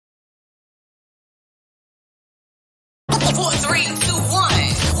4, 3, 2, 1.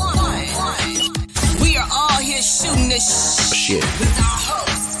 We are all here shooting this shit with our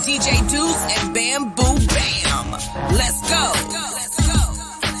hosts, DJ Deuce and Bamboo Bam. Let's go.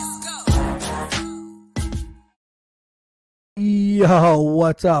 Yo,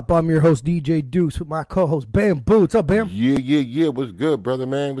 what's up? I'm your host, DJ Deuce, with my co-host, Bamboo. What's up, Bam? Yeah. What's good, brother,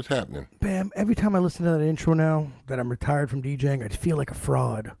 man? What's happening? Bam, every time I listen to that intro now that I'm retired from DJing, I feel like a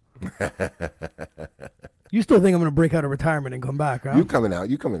fraud. You still think I'm going to break out of retirement and come back, huh? You coming out.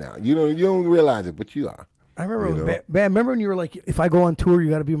 You don't realize it, but you are. I remember, Bam, remember when you were like, if I go on tour, you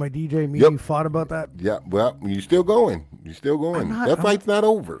got to be my DJ? Me and you fought about that? Yeah, well, you're still going. That fight's not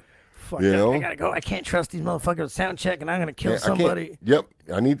over. Fuck, I gotta go. I can't trust these motherfuckers. Sound check, and I'm gonna kill somebody. Yep,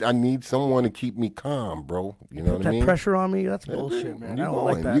 I need someone to keep me calm, bro. You know what I mean? That pressure on me, that's bullshit, man. I don't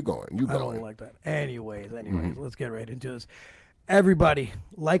like that. You going. I don't like that. Anyways, let's get right into this. Everybody,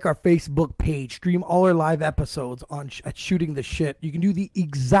 like our Facebook page, stream all our live episodes at Shooting the Shit. You can do the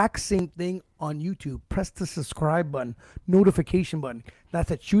exact same thing on YouTube. Press the subscribe button, notification button. That's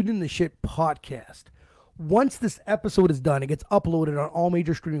at Shooting the Shit podcast. Once this episode is done, it gets uploaded on all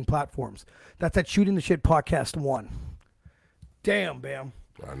major streaming platforms. That's at Shooting the Shit Podcast 1. Damn, Bam.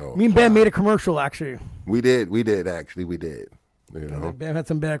 I know. Me and Bam made a commercial, actually. We did. You know? Bam had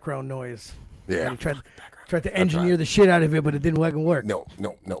some background noise. Yeah. He tried to engineer the shit out of it, but it didn't work. No.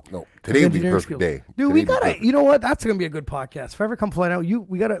 Today would be the perfect day. Dude, we gotta, you know what? That's gonna be a good podcast. If I ever come flying out,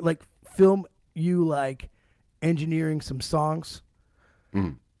 we gotta like film you like engineering some songs.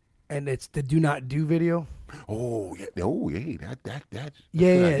 And it's the Do Not Do video. Oh yeah, that's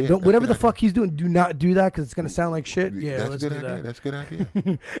yeah. Don't whatever the fuck he's doing. Do not do that because it's gonna sound like shit. Yeah, let's do that. That's a good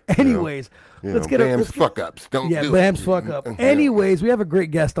idea. Anyways, let's get Bam's fuck ups. Bam's fuck up. Anyways, we have a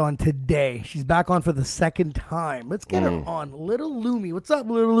great guest on today. She's back on for the second time. Let's get her on. Little Lumi. What's up,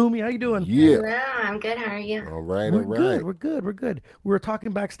 Little Lumi? How you doing? Yeah. Hello, I'm good. How are you? All right. We're good. We were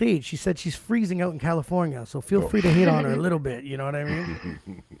talking backstage. She said she's freezing out in California, so feel free to hate on her a little bit. You know what I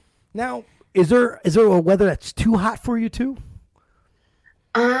mean? Now, is there a weather that's too hot for you too?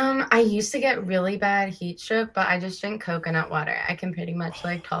 I used to get really bad heat stroke, but I just drink coconut water. I can pretty much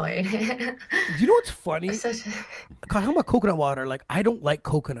tolerate it. You know what's funny? Talking about coconut water, like I don't like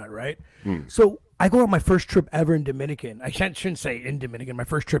coconut, right? So I go on my first trip ever in Dominican. I shouldn't say in Dominican, my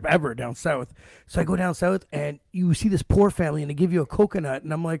first trip ever down south. So I go down south and you see this poor family and they give you a coconut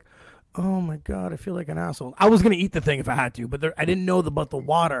and I'm like, oh my God, I feel like an asshole. I was going to eat the thing if I had to, but I didn't know about the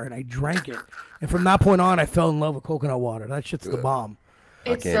water and I drank it. And from that point on, I fell in love with coconut water. That shit's the bomb.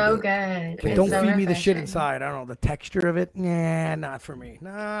 It's so good. But don't feed me the shit inside. I don't know, the texture of it, nah, not for me.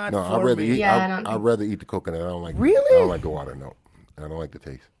 I'd rather eat the coconut. I don't like Really? I don't like the water, no. I don't like the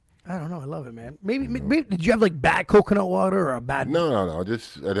taste. I don't know. I love it, man. Maybe did you have like bad coconut water or a bad? No.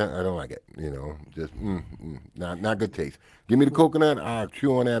 Just I don't like it. You know, just not good taste. Give me the coconut. I'll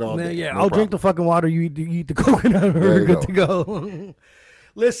chew on that all day. Yeah, I'll drink the fucking water. You eat the coconut. We're good to go.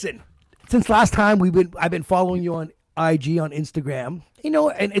 Listen, since last time I've been following you on IG, on Instagram. You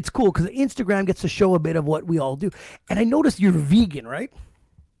know, and it's cool because Instagram gets to show a bit of what we all do. And I noticed you're vegan, right?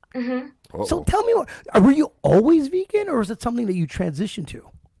 Mm-hmm. So tell me, were you always vegan, or is it something that you transitioned to?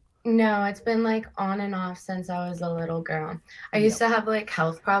 No, it's been on and off since I was a little girl. I used to have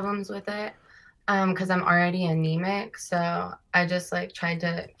health problems with it because I'm already anemic. So I just tried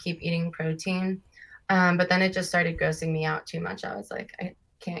to keep eating protein. But then it just started grossing me out too much. I was like, I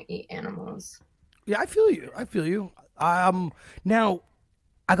can't eat animals. Yeah, I feel you. Now,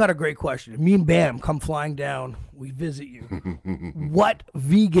 I got a great question. Me and Bam come flying down. We visit you. What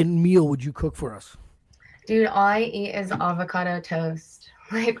vegan meal would you cook for us? Dude, all I eat is avocado toast.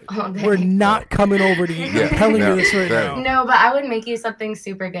 All day. We're not coming over to eat. I'm telling you this right now. No, but I would make you something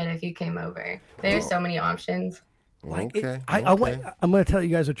super good if you came over. There's so many options. I'm going to tell you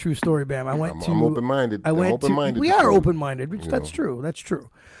guys a true story, Bam. I'm open-minded. We are open-minded. That's true.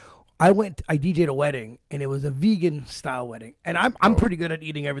 I DJ'd a wedding, and it was a vegan style wedding, and I'm pretty good at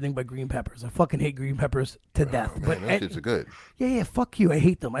eating everything but green peppers. I fucking hate green peppers to death. But it's good. Yeah, fuck you. I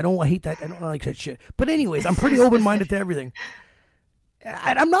hate them. I hate that. I don't like that shit. But anyways, I'm pretty open-minded to everything.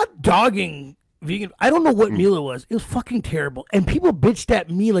 And I'm not dogging vegan. I don't know what meal it was. It was fucking terrible. And people bitched at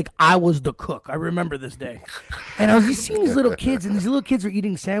me like I was the cook. I remember this day. And I was just seeing these little kids, and these little kids are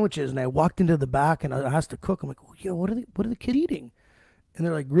eating sandwiches. And I walked into the back, and I asked the cook. I'm like, oh, yeah, what are the kid eating? And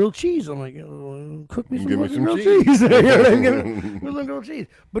they're like, grilled cheese. I'm like, cook me some grilled cheese. Give me some grilled cheese.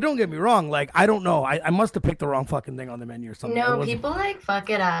 But don't get me wrong. I don't know. I must have picked the wrong fucking thing on the menu or something. No, people fuck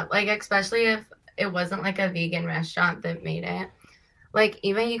it up. Especially if it wasn't a vegan restaurant that made it.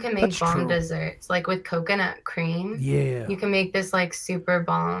 Even you can make bomb desserts, with coconut cream. Yeah. You can make this super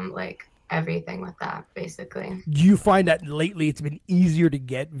bomb everything with that, basically. Do you find that lately it's been easier to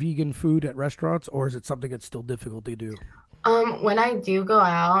get vegan food at restaurants, or is it something that's still difficult to do? When I do go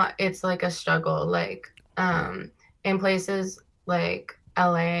out, it's like a struggle. Like, in places like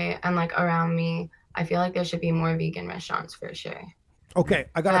LA and like around me, I feel like there should be more vegan restaurants for sure. Okay,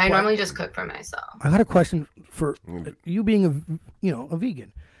 I normally just cook for myself. I got a question for you being a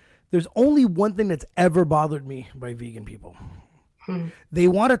vegan. There's only one thing that's ever bothered me by vegan people. They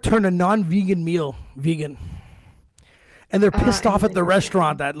want to turn a non-vegan meal vegan. And they're pissed off at the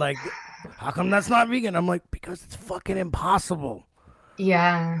restaurant that like, how come that's not vegan? I'm like, because it's fucking impossible.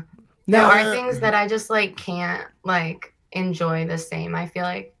 Yeah. There are things that I just like can't like enjoy the same, I feel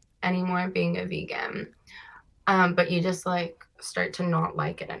like, anymore being a vegan. But you just like start to not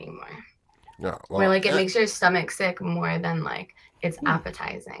like it anymore. Yeah, well, where like it makes your stomach sick more than like it's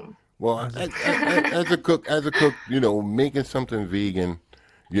appetizing. Well, as a cook, making something vegan,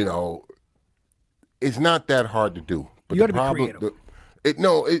 it's not that hard to do. But you got to be creative.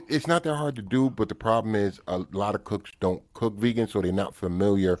 It's not that hard to do, but the problem is a lot of cooks don't cook vegan, so they're not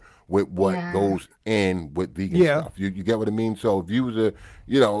familiar with what goes in with vegan stuff. You get what I mean? So if you was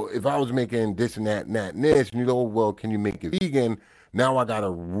if I was making this and that and that and this, and well, can you make it vegan? Now I gotta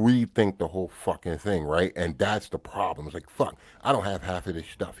rethink the whole fucking thing, right? And that's the problem. It's like, fuck, I don't have half of this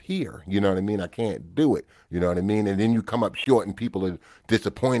stuff here. You know what I mean? I can't do it. You know what I mean? And then you come up short and people are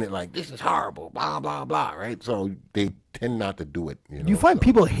disappointed, like, this is horrible, blah, blah, blah, right? So they tend not to do it. Do you find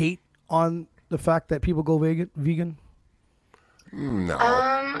people hate on the fact that people go vegan? No.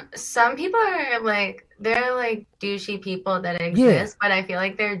 Some people are like, they're like douchey people that exist, but I feel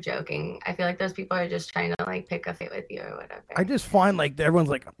like they're joking. I feel like those people are just trying to like pick a fight with you or whatever. I just find like everyone's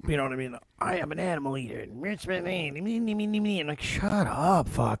like, you know what I mean? I am an animal eater. And like, shut up,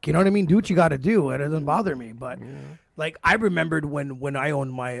 fuck. You know what I mean? Do what you got to do. It doesn't bother me. But like, I remembered when I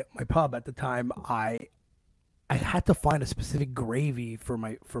owned my pub at the time, I had to find a specific gravy for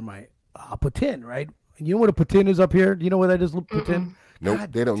my poutine, right? You know what a poutine is up here? Do you know what that is, poutine? Nope,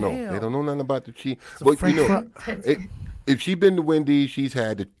 God they don't damn. know. They don't know nothing about the cheese. But if she's been to Wendy's, she's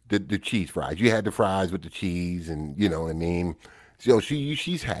had the cheese fries. You had the fries with the cheese, and you know what I mean. So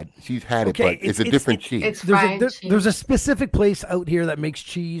she's had it, but it's a different cheese. It's there's a specific place out here that makes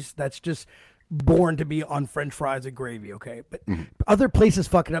cheese that's just born to be on French fries and gravy, okay? But other places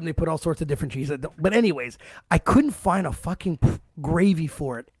fuck it up and they put all sorts of different cheese. But anyways, I couldn't find a fucking gravy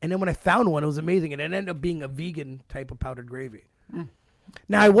for it. And then when I found one, it was amazing. And it ended up being a vegan type of powdered gravy.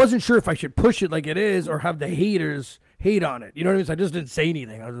 Now, I wasn't sure if I should push it like it is or have the haters hate on it. You know what I mean? So I just didn't say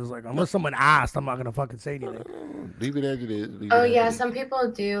anything. I was just like, unless someone asked, I'm not going to fucking say anything. Leave it as it is. Some people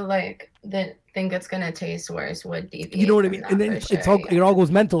do like that think it's going to taste worse would deviate. You know what I mean? And then it all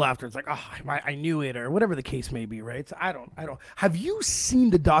goes mental after. It's like, oh, I knew it or whatever the case may be, right? So I don't. Have you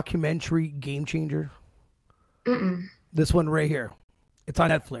seen the documentary Game Changer? Mm-mm. This one right here. It's on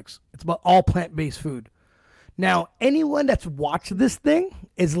Netflix. It's about all plant-based food. Now, anyone that's watched this thing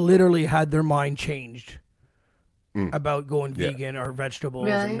has literally had their mind changed about going vegan or vegetables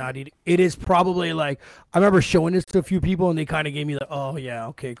and not eating. It is probably like, I remember showing this to a few people and they kind of gave me the, oh yeah,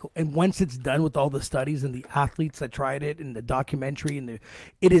 okay, cool. And once it's done with all the studies and the athletes that tried it and the documentary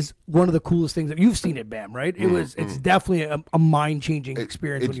it is one of the coolest things that you've seen it, Bam, right? It's definitely a mind-changing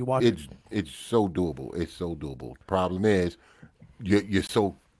experience when you watch it. It's so doable. It's so doable. Problem is, you're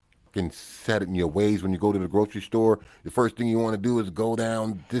so set in your ways when you go to the grocery store. The first thing you want to do is go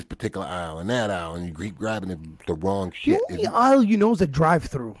down this particular aisle and that aisle, and you keep grabbing the wrong shit. The only aisle you know is a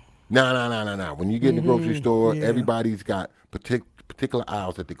drive-through. No. When you get in the grocery store, everybody's got particular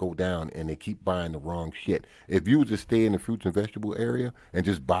aisles that they go down, and they keep buying the wrong shit. If you just stay in the fruits and vegetable area and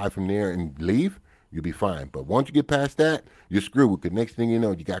just buy from there and leave, you'll be fine. But once you get past that, you're screwed. Because next thing you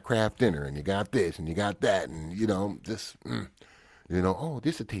know, you got Kraft Dinner, and you got this, and you got that, and just. Oh,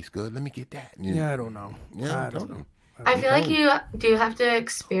 this will taste good. Let me get that. I don't know. Yeah, I don't know. I feel like you do have to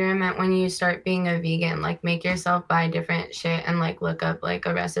experiment when you start being a vegan. Like, make yourself buy different shit and, like, look up, like,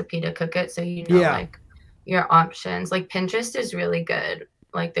 a recipe to cook it so you know, like, your options. Like, Pinterest is really good.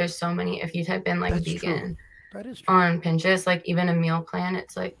 Like, there's so many. If you type in, like, vegan on Pinterest, like, even a meal plan,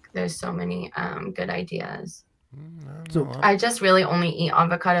 it's, like, there's so many good ideas. So I just really only eat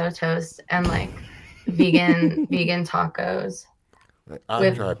avocado toast and, like, vegan tacos.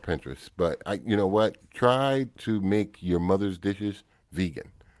 I've tried Pinterest, but you know what? Try to make your mother's dishes vegan.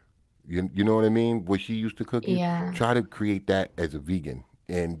 You know what I mean? What she used to cook. Yeah. Try to create that as a vegan,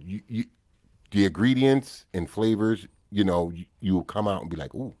 and you the ingredients and flavors. You will come out and be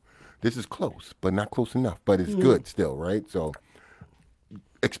like, "Ooh, this is close, but not close enough, but it's good still, right?" So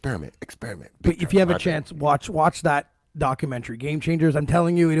experiment. But if you have a chance, watch that documentary, Game Changers. I'm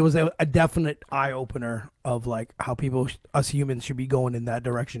telling you, it was a definite eye opener of like how people, us humans, should be going in that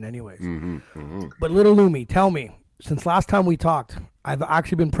direction, anyways. But little Lumi, tell me, since last time we talked, I've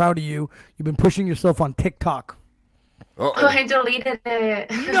actually been proud of you. You've been pushing yourself on TikTok. Oh, I deleted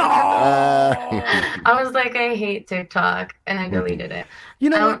it. No. I was like, I hate TikTok, and I deleted it. You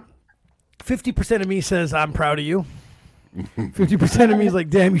know what? 50% of me says I'm proud of you. 50% of me is like,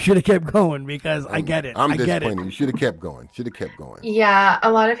 damn, you should have kept going, because I get it. I'm I get disappointed. it. You should have kept going. Yeah,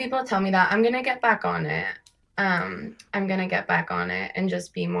 a lot of people tell me that. I'm gonna get back on it. I'm gonna get back on it and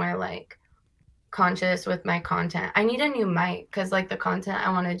just be more like conscious with my content. I need a new mic because like the content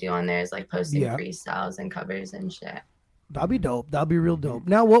I want to do on there is like posting freestyles and covers and shit. That'll be dope. That'll be real dope.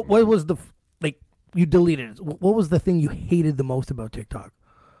 Now, what was the, like, you deleted it. What was the thing you hated the most about TikTok?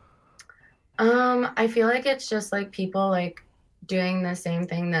 I feel like it's just like people like doing the same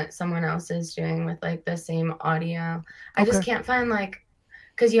thing that someone else is doing with like the same audio. I just can't find like,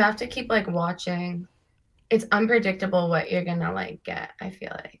 because you have to keep like watching. It's unpredictable what you're gonna like get. I feel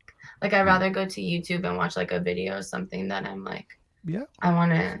like I'd rather go to YouTube and watch like a video or something that I'm like, I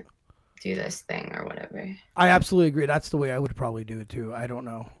want to do this thing or whatever. I absolutely agree. That's the way I would probably do it too. I don't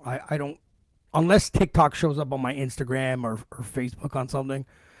know. I don't, unless TikTok shows up on my Instagram or Facebook on something.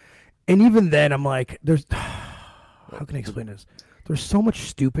 And even then, I'm like, there's, how can I explain this? There's so much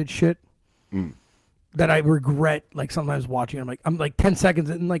stupid shit that I regret, like, sometimes watching. I'm like 10 seconds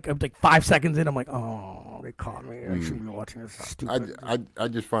in, like, I'm like 5 seconds in, I'm like, oh, they caught me. I shouldn't be watching this stupid. I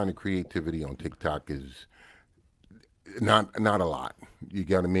just find the creativity on TikTok is not a lot. You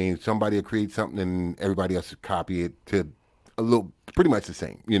get what I mean? Somebody will create something and everybody else will copy it to a little, pretty much the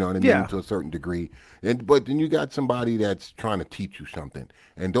same, you know what I mean, to a certain degree. But then you got somebody that's trying to teach you something,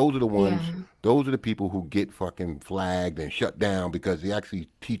 and those are the ones, those are the people who get fucking flagged and shut down because they're actually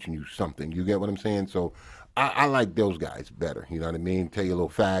teaching you something. You get what I'm saying? So I like those guys better. You know what I mean? Tell you little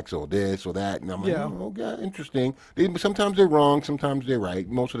facts or this or that, and I'm like, oh god, interesting. Sometimes they're wrong, sometimes they're right.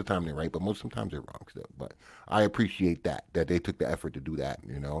 Most of the time they're right, but sometimes they're wrong still. But I appreciate that they took the effort to do that.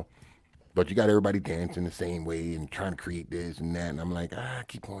 You know. But you got everybody dancing the same way and trying to create this and that. And I'm like,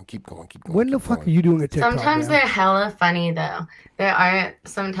 keep going. When the fuck are you doing a TikTok? Sometimes they're hella funny, though. There are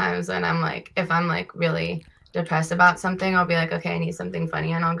sometimes when I'm like, if I'm like really depressed about something, I'll be like, okay, I need something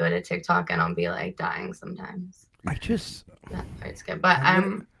funny. And I'll go to TikTok and I'll be like dying sometimes. That part's good. But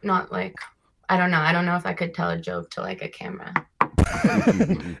I'm not like, I don't know. I don't know if I could tell a joke to like a camera.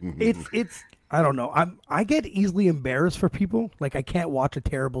 It's I don't know. I get easily embarrassed for people. Like, I can't watch a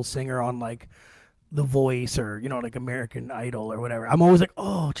terrible singer on like The Voice or, you know, like American Idol or whatever. I'm always like,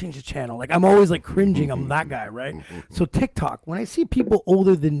 oh, change the channel. Like, I'm always like cringing. I'm that guy, right? So TikTok, when I see people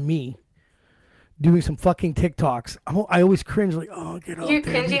older than me doing some fucking TikToks, I always cringe. Like, oh, get off. You're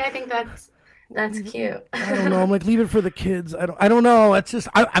cringy. I think that's cute. I don't know. I'm like, leave it for the kids. I don't know. It's just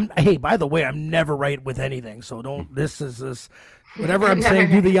I'm. Hey, by the way, I'm never right with anything. So don't. This. Whatever I'm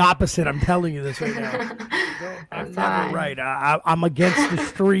saying, do the opposite. I'm telling you this right now. I'm never right. I'm against the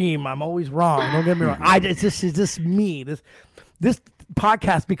stream. I'm always wrong. Don't get me wrong. It's just me. This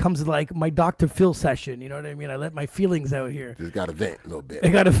podcast becomes like my Dr. Phil session. You know what I mean? I let my feelings out here. Just got to vent a little bit. I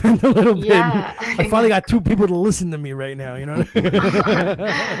got to vent a little bit. Yeah. I finally got 2 people to listen to me right now. You know.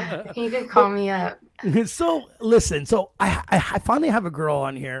 You could call me up. So listen. So I finally have a girl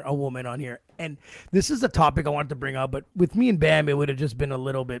on here, a woman on here, and this is a topic I wanted to bring up. But with me and Bam, it would have just been a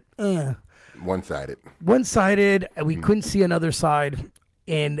little bit one-sided. We couldn't see another side.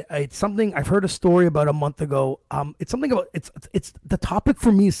 And it's something I've heard a story about a month ago. It's something about it's the topic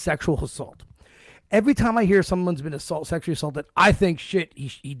for me is sexual assault. Every time I hear someone's been sexually assaulted, I think shit.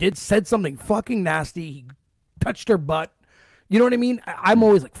 He said something fucking nasty. He touched her butt. You know what I mean? I'm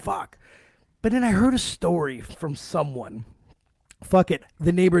always like fuck. But then I heard a story from someone. Fuck it,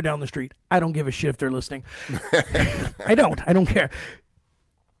 the neighbor down the street. I don't give a shit if they're listening. I don't care.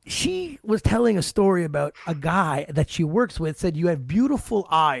 She was telling a story about a guy that she works with said, you have beautiful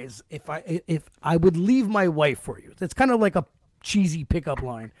eyes. If I would leave my wife for you. It's kind of like a cheesy pickup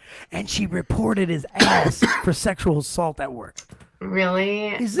line. And she reported his ass for sexual assault at work. Really?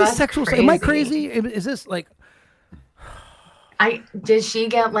 Is this sexual assault? Am I crazy? Is this like... Did she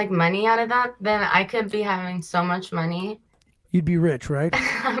get like money out of that? Then I could be having so much money. You'd be rich, right?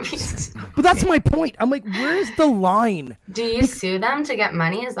 But that's my point. I'm like, where's the line? Do you sue them to get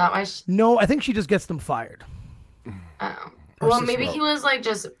money? Is that why? No, I think she just gets them fired. Oh. Well, maybe he was like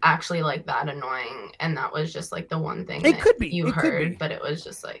just actually like that annoying, and that was just like the one thing it could be. You heard, but it was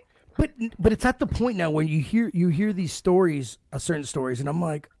just like. But it's at the point now when you hear these stories, certain stories, and I'm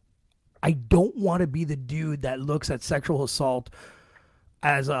like, I don't want to be the dude that looks at sexual assault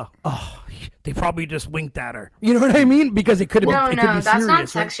as a they probably just winked at her. You know what I mean? Because it could have been. No, that's not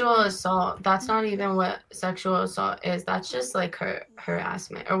sexual assault. That's not even what sexual assault is. That's just like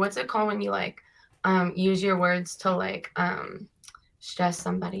harassment, or what's it called when you like use your words to like stress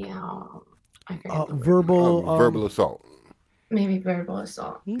somebody out. Verbal assault. Maybe verbal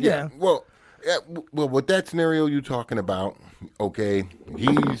assault. Yeah. Well, with that scenario you're talking about, okay,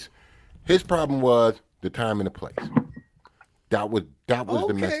 his problem was the time and the place. That was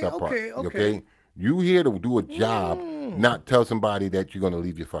the messed up part. Okay. You here to do a job, not tell somebody that you're going to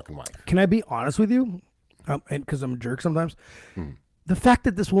leave your fucking wife. Can I be honest with you? And because I'm a jerk sometimes. The fact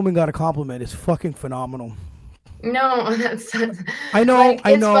that this woman got a compliment is fucking phenomenal. No, that's. I know. Like,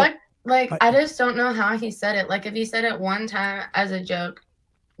 I know. I just don't know how he said it. Like, if he said it one time as a joke,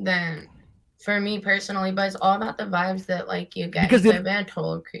 then for me personally, but it's all about the vibes that like you get. Because he's a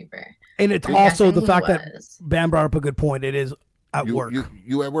total creeper. And it's also the fact that Bam brought up a good point. It is at work.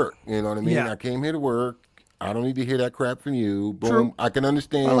 You at work. You know what I mean? Yeah. I came here to work. I don't need to hear that crap from you. Boom. True. I can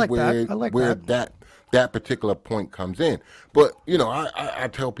understand where that particular point comes in. But, you know, I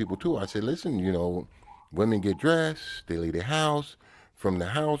tell people too, I say, listen, you know, women get dressed, they leave their house. From the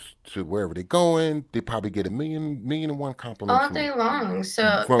house to wherever they're going, they probably get a million and one compliments. All day long.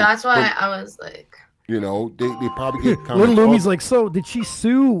 So that's why I was like... You know, they probably get comments. Little Lumi's like, so did she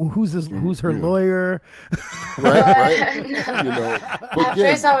sue? Who's her lawyer? Right. You know, at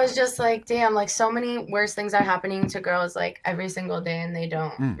first I was just like, damn, like so many worse things are happening to girls like every single day and they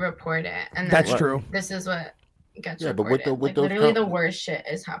don't report it. And that's true. This is what gets reported. But with literally the worst shit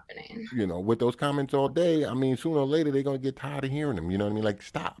is happening. You know, with those comments all day, I mean, sooner or later they're gonna get tired of hearing them. You know what I mean? Like,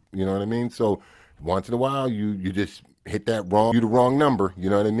 stop. You know what I mean? So once in a while, you just hit that the wrong number. You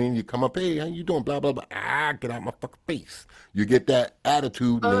know what I mean? You come up, hey, how you doing? Blah blah blah. Get out my fucking face. You get that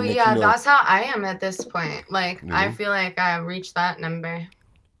attitude. Oh yeah, that's how I am at this point. Like I feel like I reached that number.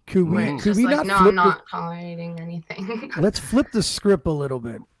 Could we like, I'm not tolerating anything. Let's flip the script a little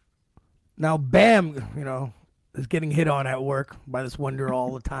bit. Now, Bam, you know, is getting hit on at work by this one girl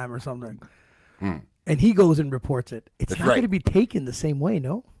all the time or something, and he goes and reports it. It's not going to be taken the same way,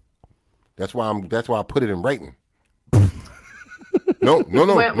 no. That's why I put it in writing. No.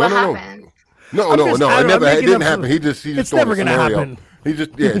 What happened? No. It didn't happen. He just it's never gonna happen. He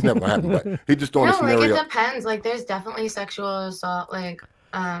just it's never gonna happen. But he just throwing a scenario. Like it depends. Like there's definitely sexual assault, like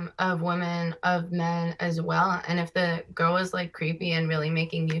of women, of men as well. And if the girl was like creepy and really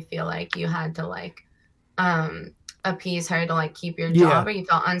making you feel like you had to like appease her to like keep your job, or you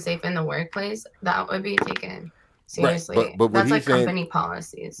felt unsafe in the workplace, that would be taken seriously. Right. But that's like company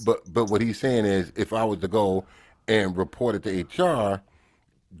policies. But what he's saying is, if I was to go and report it to HR,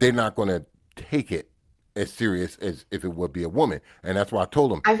 they're not going to take it as serious as if it would be a woman. And that's why I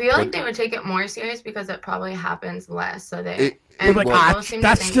told them. I feel like they would take it more serious because it probably happens less. So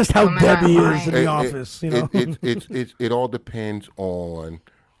that's just how Debbie is in the office. You know, it all depends on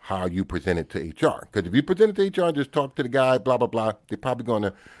how you present it to HR. Because if you present it to HR, just talk to the guy, blah blah blah, they're probably going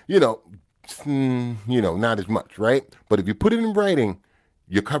to, not as much, right? But if you put it in writing,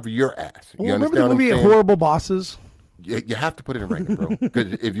 you cover your ass. You understand what I'm saying? Horrible Bosses. You have to put it in writing, bro.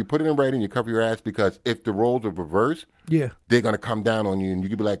 Because if you put it in writing, you cover your ass. Because if the roles are reversed, they're gonna come down on you, and you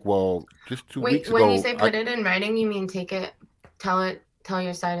could be like, "Well, just 2 weeks ago." When you say put it in writing, you mean tell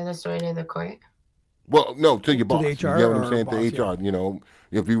your side of the story to the court? Well, no, to your boss. To the HR, you know what I'm saying? To HR, you know,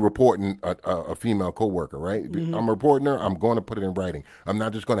 if you're reporting a female coworker, right? I'm reporting her. I'm going to put it in writing. I'm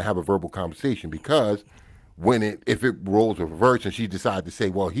not just going to have a verbal conversation because if it rolls reverse and she decides to say,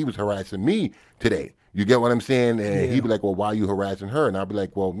 well, he was harassing me today. You get what I'm saying? And he'd be like, well, why are you harassing her? And I'd be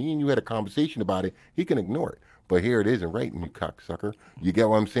like, well, me and you had a conversation about it. He can ignore it. But here it is in writing, you cocksucker. You get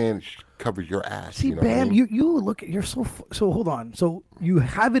what I'm saying? It covers your ass. See, you know Bam, what I mean? you look at, you're so hold on. So you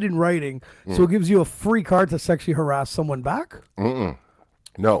have it in writing, so it gives you a free card to sexually harass someone back?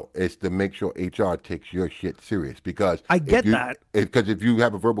 No, it's to make sure HR takes your shit serious. Because I get that. Because if you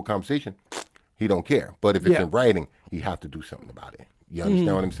have a verbal conversation, he don't care. But if it's in writing, he have to do something about it. You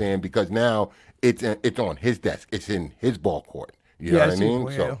understand what I'm saying? Because now it's on his desk. It's in his ball court. You know what I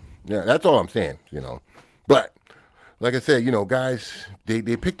mean? So that's all I'm saying. You know, but like I said, you know, guys, they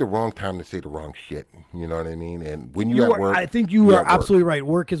pick the wrong time to say the wrong shit. You know what I mean? And when you at work, I think you are absolutely right.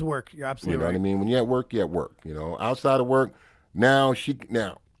 Work is work. You're absolutely right. You know what I mean? When you're at work, you're at work. You know, outside of work, now he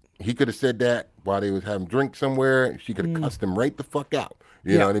could have said that while they was having drinks somewhere. She could have cussed him right the fuck out.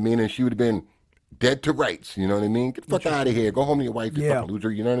 You know what I mean? And she would have been dead to rights. You know what I mean? Get the fuck out of here. Go home to your wife, you fucking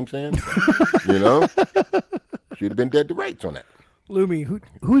loser. You know what I'm saying? You know? She'd have been dead to rights on that. Lumi,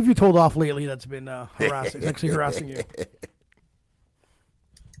 who have you told off lately that's been sexually harassing you?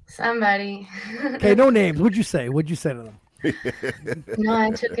 Somebody. Okay, no names. What'd you say to them? No, I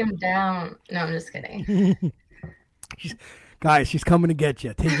took him down. No, I'm just kidding. Guys, she's coming to get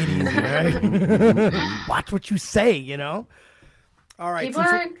you. Take it easy, right? Watch what you say, you know? All right. People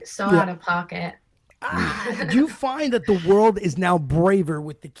are so out of pocket. Do you find that the world is now braver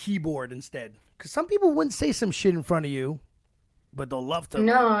with the keyboard instead? Because some people wouldn't say some shit in front of you, but they'll love to.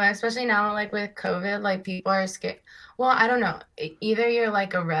 No, especially now, like with COVID, like people are scared. Well, I don't know. Either you're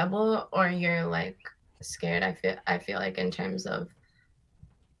like a rebel or you're like scared. I feel like in terms of,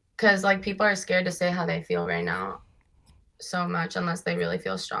 because like people are scared to say how they feel right now so much unless they really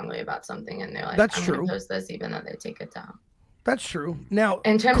feel strongly about something and they're like, That's I'm true. gonna post this even though they take it down. That's true. Now,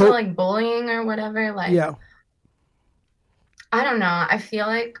 in terms of like bullying or whatever, like, yeah, I don't know. I feel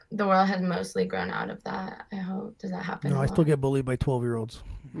like the world has mostly grown out of that. I hope. Does that happen? No, I still get bullied by 12-year-olds.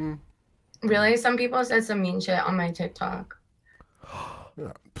 Really? Some people said some mean shit on my TikTok.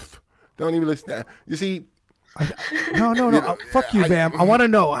 Don't even listen to that. You see, no. Fuck you, Bam. I want to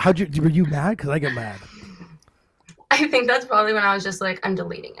know, were you mad? Because I get mad. I think that's probably when I was just like, I'm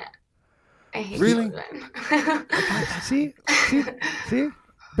deleting it. I hate really? See,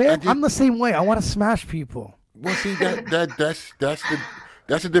 Bam, I'm the same way. I want to smash people. Well, see, that's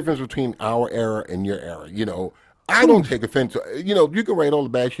the difference between our era and your era. You know, I don't take offense. You know, you can write all the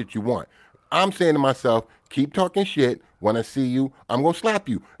bad shit you want. I'm saying to myself, keep talking shit. When I see you, I'm gonna slap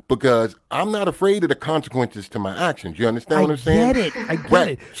you because I'm not afraid of the consequences to my actions. You understand what I'm saying? I get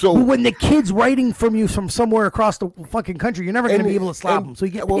it. So but when the kid's writing from you from somewhere across the fucking country, you're never gonna be able to slap him. So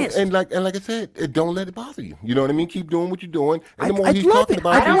you get pissed. And like I said, don't let it bother you. You know what I mean? Keep doing what you're doing. And the more I he's love talking it.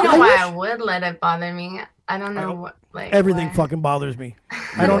 about, I don't know why I would let it bother me. I don't know what like everything why. fucking bothers me.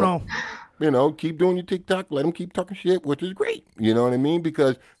 I don't know. You know, keep doing your TikTok. Let him keep talking shit, which is great. You know what I mean?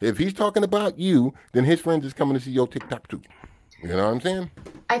 Because if he's talking about you, then his friends is coming to see your TikTok too. You know what I'm saying?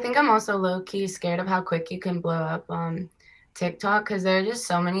 I think I'm also low-key scared of how quick you can blow up on TikTok because there are just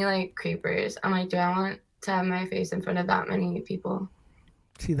so many like creepers. I'm like, do I want to have my face in front of that many people?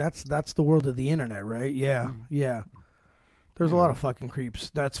 See, that's the world of the internet, right? Yeah. There's a lot of fucking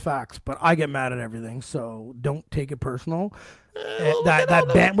creeps. That's facts. But I get mad at everything, so don't take it personal.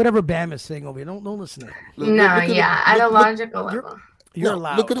 Whatever Bam is saying over here, don't listen to him. At a logical level. You're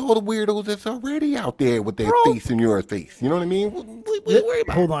allowed. Look at all the weirdos that's already out there with their face in your face. You know what I mean? What you worry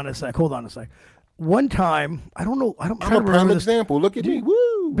about? Hold on a sec. One time, I'm a prime example. Look at me.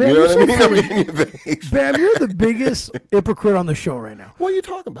 Woo. Bam, you know what I mean? I'm in your face. Bam, you're the biggest hypocrite on the show right now. What are you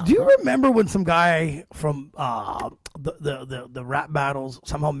talking about? Do you remember when some guy from the rap battles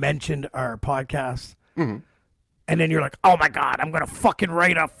somehow mentioned our podcast? Mm-hmm. And then you're like, oh my God, I'm going to fucking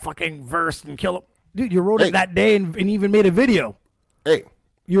write a fucking verse and kill him. Dude, you wrote it that day and even made a video. Hey.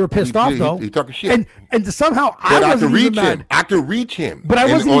 You were pissed off, though. He talking shit. And somehow I wasn't even mad. I could reach him. But I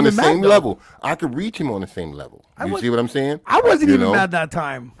wasn't on even the mad, same though. level. I could reach him on the same level. You see what I'm saying? I wasn't even mad that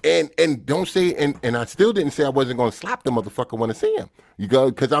time. And don't say, and I still didn't say I wasn't going to slap the motherfucker when I see him. You go,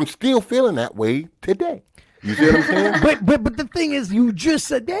 because I'm still feeling that way today. You see what I'm saying? but the thing is, you just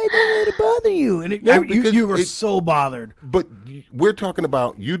said, hey, don't let it bother you. And you were so bothered. But we're talking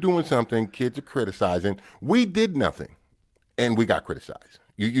about you doing something, kids are criticizing. We did nothing, and we got criticized.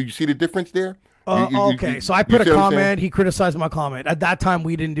 You see the difference there? Okay, so I put a comment. He criticized my comment. At that time,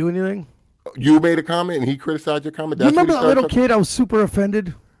 we didn't do anything. You made a comment, and he criticized your comment? You remember that little kid? I was super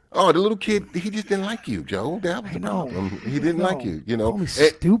offended. Oh, the little kid, he just didn't like you, Joe. That was the problem. He didn't like you, you know.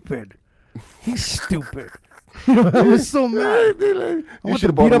 Stupid. He's stupid. I was so mad. I want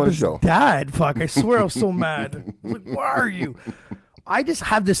to beat up his dad. Fuck, I swear I was so mad. I was like, where are you? I just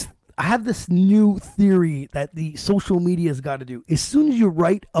have this new theory that the social media has got to do. As soon as you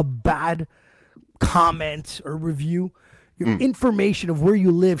write a bad comment or review, your information of where you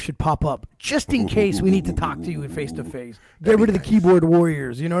live should pop up just in case we need to talk to you face to face. Get rid of the keyboard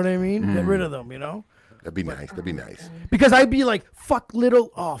warriors. You know what I mean? Get rid of them, you know? That'd be nice. That'd be nice. Because I'd be like, fuck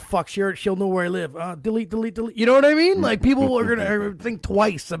little, oh, fuck, she'll know where I live. Delete. You know what I mean? Like, people are going to think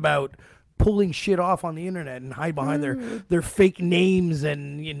twice about pulling shit off on the internet and hide behind their fake names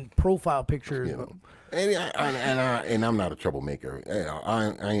and profile pictures. You know, and I'm not a troublemaker.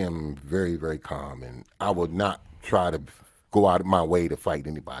 I am very, very calm, and I would not try to go out of my way to fight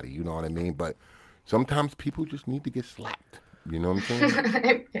anybody. You know what I mean? But sometimes people just need to get slapped. You know what I'm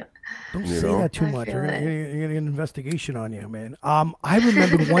saying? Don't say that too much. You're gonna get an investigation on you, man. I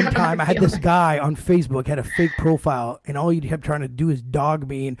remember one time I had this guy on Facebook had a fake profile, and all he kept trying to do is dog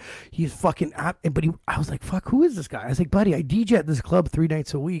me, and he's fucking. I was like, "Fuck, who is this guy?" I was like, "Buddy, I DJ at this club 3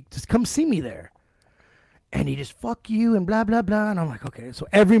 nights a week. Just come see me there." And he just fuck you and blah blah blah, and I'm like, okay. So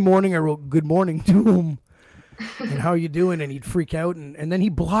every morning I wrote good morning to him. and how you doing? And he'd freak out, and then he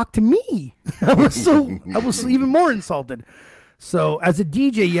blocked me. I was even more insulted. So as a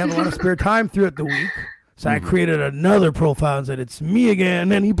DJ, you have a lot of spare time throughout the week. So I created another profile and said, it's me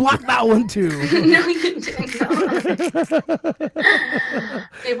again. And he blocked that one too. No, you didn't.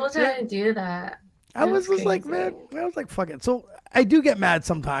 People try to do that. I was just like, man, I was like, fuck it. So I do get mad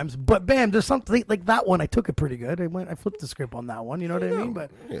sometimes, but bam, there's something like that one. I took it pretty good. I flipped the script on that one. You know what I mean? But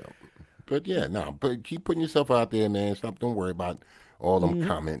but keep putting yourself out there, man. Don't worry about all them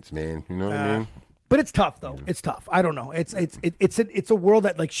comments, man. You know what I mean? But it's tough though. It's tough. I don't know. It's a world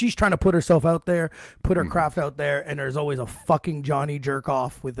that like she's trying to put herself out there, put her craft out there, and there's always a fucking Johnny jerk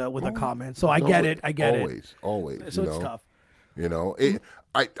off with a comment. So I get it. Always. So it's tough. You know,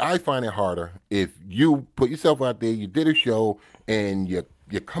 I find it harder if you put yourself out there. You did a show and you're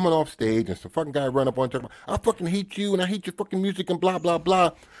coming off stage and some fucking guy run up on you, I fucking hate you and I hate your fucking music and blah blah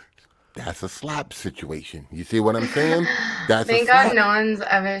blah. That's a slap situation. You see what I'm saying? Thank God no one's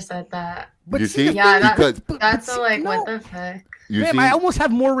ever said that. But you see? Yeah, that's what the fuck? Man, I almost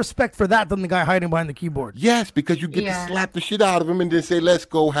have more respect for that than the guy hiding behind the keyboard. Yes, because you get to slap the shit out of him and then say, let's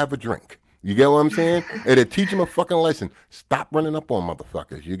go have a drink. You get what I'm saying? And to teach him a fucking lesson. Stop running up on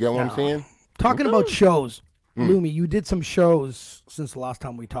motherfuckers. You get what I'm saying? Talking about shows, Lumi, you did some shows since the last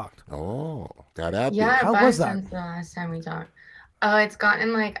time we talked. Oh, got out there. Yeah, how was that? Since the last time we talked. Oh, it's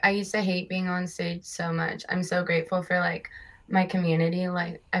gotten like, I used to hate being on stage so much. I'm so grateful for like my community.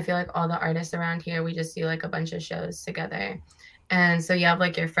 Like, I feel like all the artists around here, we just do like a bunch of shows together. And so you have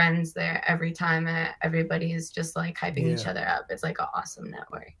like your friends there every time, and everybody's just like hyping each other up. It's like an awesome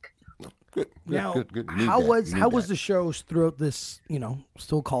network. Good. How was the shows throughout this,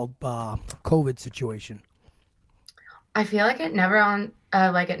 still called COVID situation? I feel like it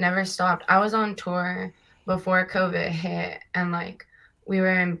never stopped. I was on tour before COVID hit, and like we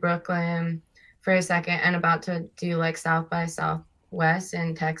were in Brooklyn for a second and about to do like South by Southwest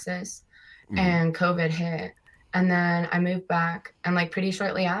in Texas, and COVID hit, and then I moved back, and like pretty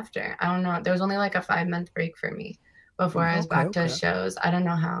shortly after, I don't know, there was only like a 5-month break for me before I was back to shows. I don't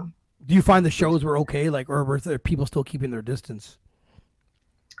know how. Do you find the shows were okay, like, or were there people still keeping their distance?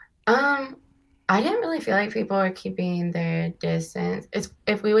 I didn't really feel like people were keeping their distance.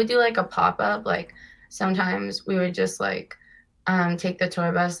 If we would do like a pop-up, like sometimes we would just like take the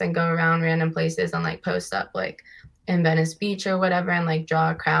tour bus and go around random places and like post up like in Venice Beach or whatever and like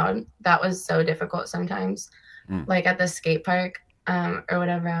draw a crowd. That was so difficult sometimes. Like at the skate park or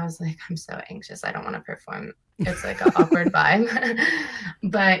whatever, I was like, I'm so anxious. I don't want to perform. It's like an awkward vibe.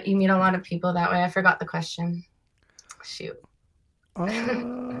 But you meet a lot of people that way. I forgot the question. Shoot.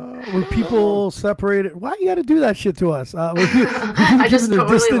 Were people separated? Why you got to do that shit to us? Were people I just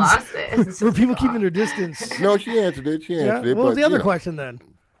totally lost it. Were people keeping their distance? No, she answered it. What was the other question then?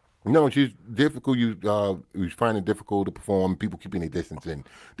 No, she's difficult. You finding it difficult to perform. People keeping their distance, and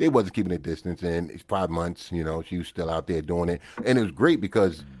they wasn't keeping their distance. And it's 5 months. She was still out there doing it, and it was great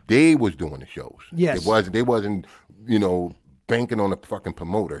because they was doing the shows. Yes, they wasn't banking on the fucking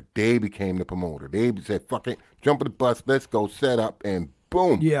promoter. They became the promoter. They said, "Fuck it, jump on the bus, let's go set up," and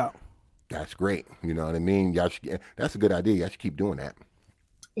boom. Yeah, that's great. You know what I mean? That's a good idea. Y'all should keep doing that.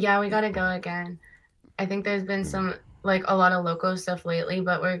 Yeah, we gotta go again. I think there's been a lot of local stuff lately,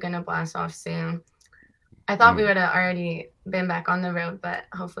 but we're gonna blast off soon. I thought we would have already been back on the road, but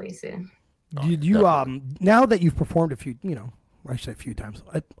hopefully soon. Did you now that you've performed a few times,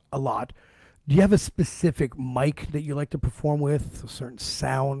 a lot, do you have a specific mic that you like to perform with, a certain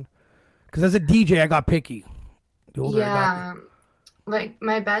sound? Because as a DJ, I got picky. Like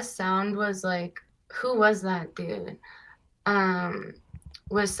my best sound was like, who was that dude?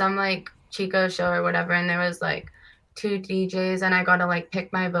 Was some like Chico show or whatever, and there was like 2 DJs, and I got to like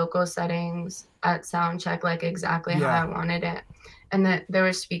pick my vocal settings at sound check like exactly how I wanted it, and that there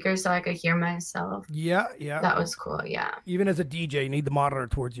were speakers so I could hear myself. Yeah that was cool. Yeah, even as a DJ you need the monitor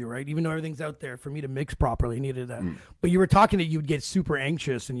towards you, right? Even though everything's out there, for me to mix properly, you needed that. But you were talking that you would get super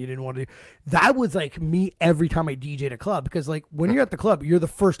anxious and you didn't want to do that. Was like me every time I DJ'd a club, because like when you're at the club, you're the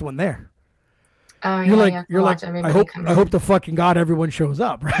first one there. You're like, I hope to fucking God everyone shows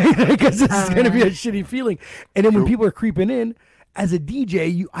up, right? Because this is going to be a shitty feeling. And then when people are creeping in, as a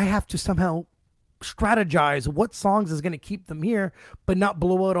DJ, I have to somehow strategize what songs is going to keep them here, but not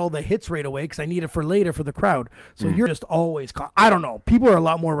blow out all the hits right away because I need it for later for the crowd. So you're just always, I don't know. People are a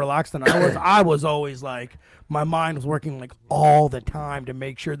lot more relaxed than I was. I was always like, my mind was working like all the time to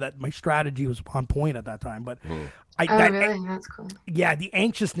make sure that my strategy was on point at that time. But really? That's cool. Yeah, the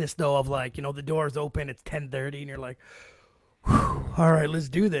anxiousness though of like, the door's open, it's 10:30 and you're like, all right, let's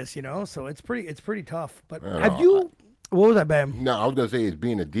do this, So it's pretty tough. But have you What was that, Bam? No, I was gonna say is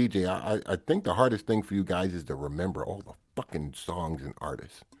being a DJ. I think the hardest thing for you guys is to remember all the fucking songs and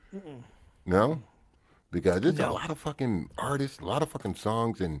artists. No, because there's a lot of fucking artists, a lot of fucking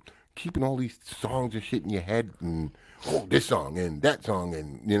songs, and keeping all these songs and shit in your head, and this song and that song,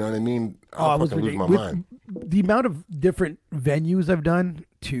 and you know what I mean. I fucking lose my mind. The amount of different venues I've done,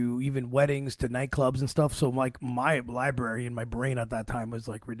 to even weddings, to nightclubs and stuff. So like my library in my brain at that time was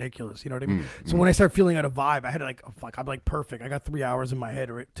like ridiculous. You know what I mean? So when I started feeling out a vibe, I had like, oh, fuck, I'm like perfect. I got 3 hours in my head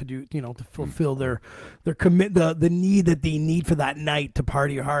to do, to fulfill their commit the need that they need for that night to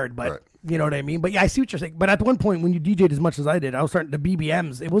party hard. But you know what I mean? But yeah, I see what you're saying. But at one point when you DJ'd as much as I did, I was starting the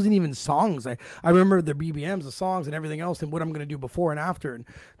BBMs. It wasn't even songs. I remember the BBMs, the songs and everything else, and what I'm going to do before and after, and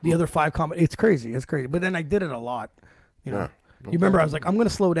the other 5 It's crazy. It's crazy. But then I did it a lot. You know. You remember I was like, I'm going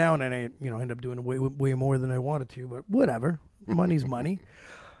to slow down, and I, end up doing way more than I wanted to, but whatever. Money's money.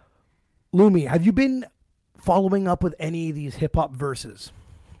 Lumi, have you been following up with any of these hip hop verses?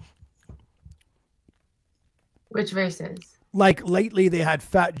 Which verses? Like lately they had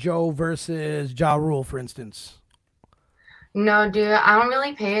Fat Joe versus Ja Rule, for instance. No, dude, I don't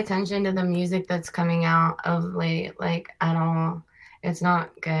really pay attention to the music that's coming out of late. Like, I don't. It's not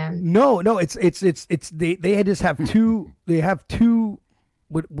good. No, it's they just have two. They have two.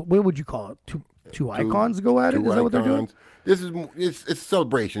 What would you call it? Two icons go at it. Is that what they're doing? It's a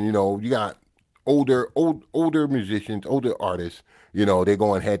celebration. You got older musicians, older artists. They're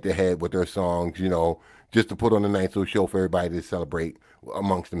going head to head with their songs. Just to put on a nice little show for everybody to celebrate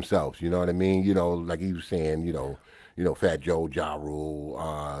amongst themselves. You know what I mean? Like he was saying. Fat Joe, Ja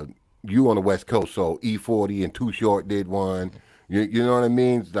Rule. You on the West Coast, so E40 and Too Short did one. You know what I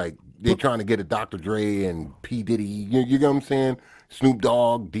mean? It's like they're trying to get a Dr. Dre and P. Diddy. You know what I'm saying? Snoop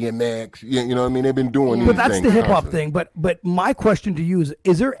Dogg, DMX. You know what I mean? They've been doing. But that's the hip hop thing. But my question to you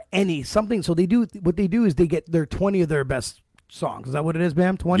is there something? So they do what they do is they get their 20 of their best songs. Is that what it is,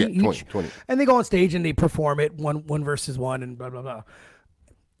 Bam? 20 each. 20. And they go on stage and they perform it one versus one and blah blah blah.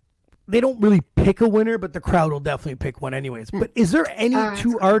 They don't really pick a winner, but the crowd will definitely pick one anyways. But is there any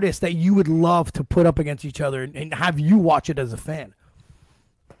two artists that you would love to put up against each other and have you watch it as a fan?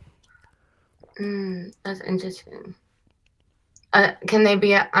 That's interesting. Can they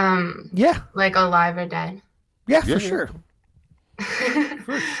be like alive or dead? Yeah, for sure.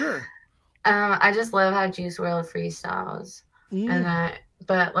 For sure. I just love how Juice WRLD freestyles.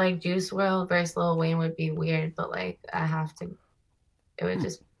 But like Juice WRLD versus Lil Wayne would be weird, but like it would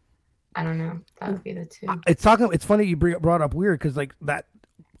just, I don't know. That would be the two. It's funny you brought up weird because like that.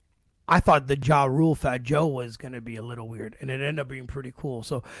 I thought the Ja Rule Fat Joe was gonna be a little weird, and it ended up being pretty cool.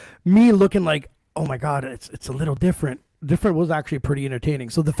 So me looking like, oh my god, it's a little different. Different was actually pretty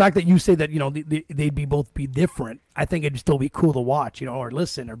entertaining. So the fact that you say that they'd both be different, I think it'd still be cool to watch, or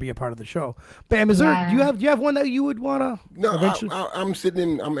listen or be a part of the show. Bam, do you have one that you would wanna? No, I'm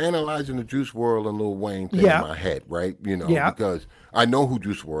analyzing the Juice WRLD and Lil Wayne thing in my head, right? Because I know who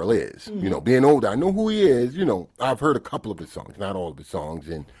Juice WRLD is. Being older, I know who he is. I've heard a couple of his songs, not all of his songs,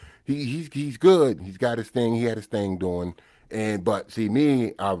 and he's good. He's got his thing. He had his thing doing. But see,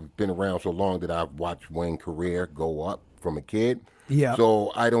 me, I've been around so long that I've watched Wayne's career go up from a kid. Yeah.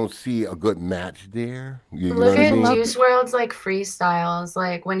 So I don't see a good match there. Look at Juice WRLD's like freestyles.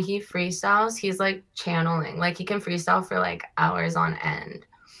 Like when he freestyles, he's like channeling. Like he can freestyle for like hours on end.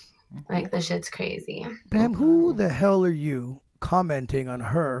 Like the shit's crazy. Bam, who the hell are you commenting on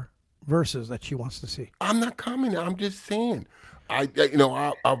her verses that she wants to see? I'm not commenting. I'm just saying.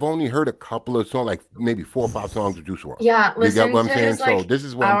 I've only heard a couple of songs, like maybe 4 or 5 songs of Juice WRLD. Yeah, listen you got what I'm saying? Like so this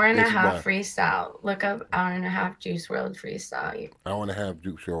is what hour and a half freestyle. Look up hour and a half Juice WRLD freestyle. Hour and a half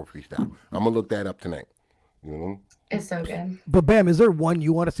Juice WRLD freestyle. I'm gonna look that up tonight. It's so good. But Bam, is there one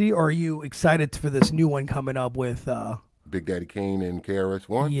you want to see, or are you excited for this new one coming up with Big Daddy Kane and KRS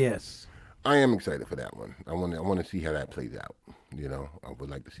One? Yes. I am excited for that one. I want to see how that plays out. I would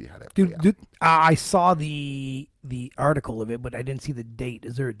like to see how that plays out. I saw the article of it, but I didn't see the date.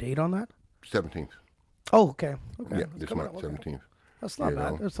 Is there a date on that? 17th. Oh, okay. Yeah, this month, 17th. That's not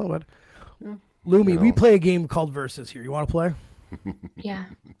bad. That's not bad. Yeah. Lumi, we play a game called Versus here. You want to play? Yeah.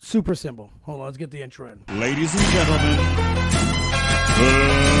 Super simple. Hold on, let's get the intro in. Ladies and gentlemen,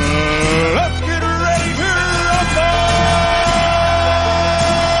 let's get ready to rumble!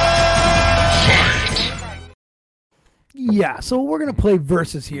 Yeah, so we're gonna play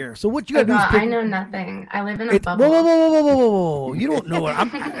Versus here. So what you gotta do is pick... I know nothing. I live in a bubble. Whoa! You don't know what I'm.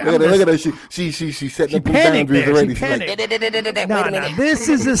 Look at her. She setting up boundaries already. She's like, no. This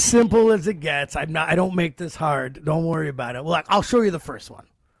is as simple as it gets. I don't make this hard. Don't worry about it. Well, I'll show you the first one.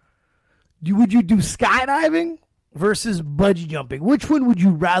 Would you do skydiving versus bungee jumping? Which one would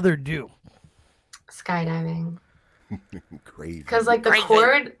you rather do? Skydiving. Crazy. Because like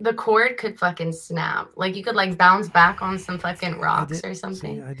the cord could fucking snap. Like you could like bounce back on some fucking rocks or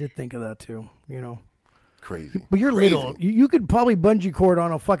something. See, I did think of that too. Crazy. But you're Crazy. little. You could probably bungee cord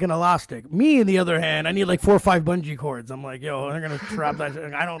on a fucking elastic. Me, on the other hand, I need like 4 or 5 bungee cords. I'm like, yo, they're gonna trap that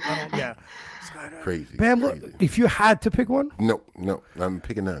shit. I don't. Yeah. Crazy. Bam, crazy. if you had to pick one, No, I'm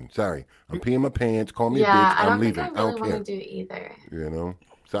picking none. Sorry, I'm peeing my pants. Call me a Yeah, bitch. I I'm don't leaving. think I I really don't care. want to do either.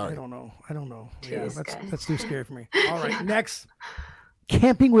 Sorry. I don't know. Yeah, Jeez, guys. that's too scary for me. All right, next,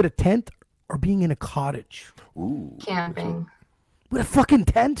 camping with a tent or being in a cottage Ooh. Camping. with a fucking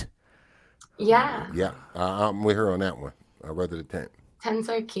tent. Yeah. Yeah, I'm with her on that one. I'd rather the tent. Tents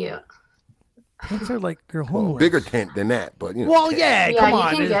are cute. Tents are like you're Well, homeless. bigger tent than that, but Well, tent. yeah, Yeah, come you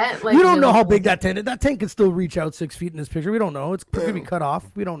on. can get, like, you don't know really how cool big that tent is. That tent can still reach out 6 feet in this picture. We don't know. It could be cut off.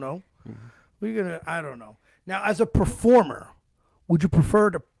 We don't know. I don't know. Now, as a performer, would you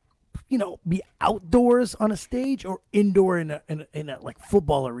prefer to, be outdoors on a stage or indoor in a like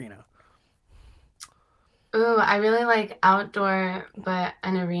football arena? Ooh, I really like outdoor, but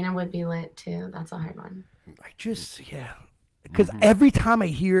an arena would be lit too. That's a hard one. Because every time I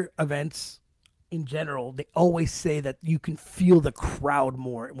hear events in general, they always say that you can feel the crowd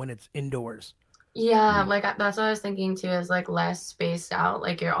more when it's indoors. Yeah, like that's what I was thinking too, is like less spaced out,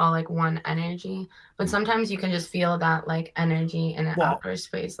 like you're all like one energy. But sometimes you can just feel that like energy in an outdoor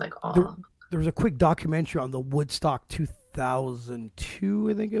space, like all. There was a quick documentary on the Woodstock 2002,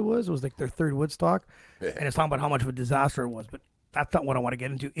 I think it was. It was like their third Woodstock. And it's talking about how much of a disaster it was. But that's not what I want to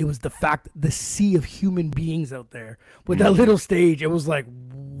get into. It was the fact, the sea of human beings out there. With that little stage, it was like,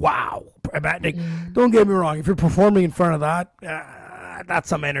 wow. Like, don't get me wrong. If you're performing in front of that, that's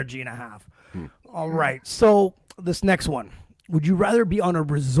some energy and a half. All right. So this next one. Would you rather be on a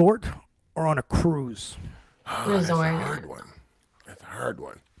resort or on a cruise? Resort. That's a hard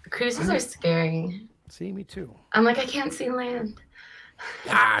one. Cruises are scary. See, me too. I'm like, I can't see land.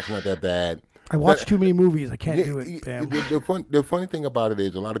 It's not that bad. I watch too many movies. I can't do it. Bam. The funny thing about it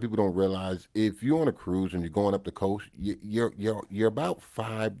is a lot of people don't realize if you're on a cruise and you're going up the coast, you're about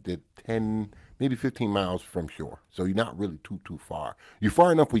 5 to 10, maybe 15 miles from shore. So you're not really too far. You're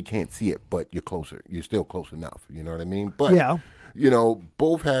far enough where you can't see it, but you're closer. You're still close enough. You know what I mean? But yeah,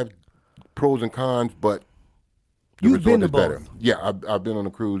 both have pros and cons. But the You've been resort to is both. better. Yeah, I've been on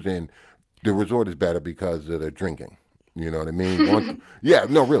a cruise and the resort is better because of the drinking. You know what I mean?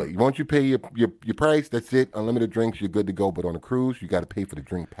 Really. Once you pay your price, that's it. Unlimited drinks, you're good to go. But on a cruise, you got to pay for the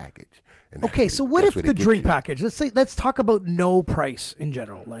drink package. And okay, so what if the drink package? Let's talk about no price in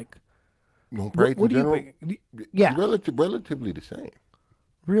general. Like no price what in general? do you think? Yeah, relatively the same.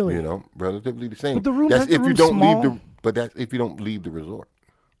 Really? Relatively the same. But the room, that's if you don't small? leave that's if you don't leave the resort.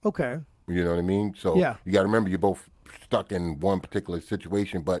 Okay. You know what I mean? So yeah. You got to remember you're both stuck in one particular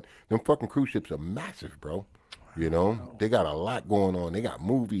situation. But them fucking cruise ships are massive, bro. They got a lot going on. They got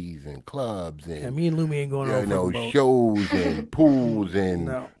movies and clubs and me and Lumi ain't going on shows and pools and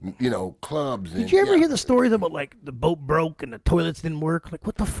clubs. Did you ever hear the stories about like the boat broke and the toilets didn't work? Like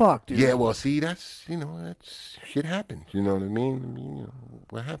what the fuck, dude? Yeah, well, see, that's that's shit happens. You know what I mean?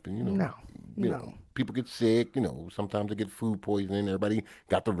 What happened? No. People get sick. Sometimes they get food poisoning. Everybody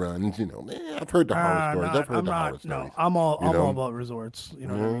got the runs. Man, I've heard the horror stories. I've heard the horror stories. No, I'm all about resorts. You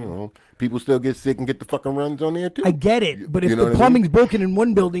know what I mean? People still get sick and get the fucking runs on there too. I get it, but if the plumbing's broken in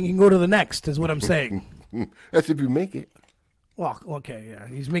one building, you can go to the next. Is what I'm saying. That's if you make it. Well, okay, yeah.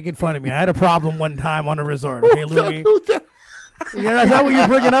 He's making fun of me. I had a problem one time on a resort. Okay, Louis. Yeah, is that what you're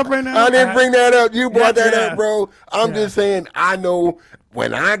bringing up right now? I didn't bring that up. You brought that up, bro. I'm just saying, I know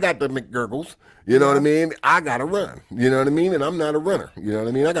when I got the McGurgles, you know what I mean? I got to run. You know what I mean? And I'm not a runner. You know what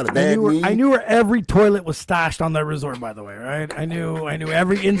I mean? I got a bad knee. I knew where every toilet was stashed on that resort, by the way, right? I knew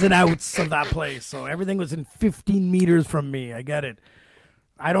every ins and outs of that place. So everything was in 15 meters from me. I get it.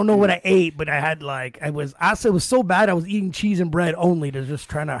 I don't know what I ate, but I had it was so bad I was eating cheese and bread only to just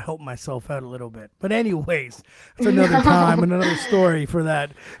trying to help myself out a little bit. But anyways, it's another time and another story for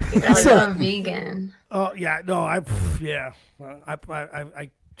that. I'm vegan. Oh yeah, no, I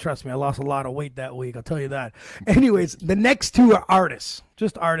trust me, I lost a lot of weight that week. I'll tell you that. Anyways, the next two are artists,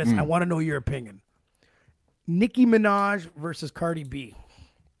 just artists. I want to know your opinion. Nicki Minaj versus Cardi B.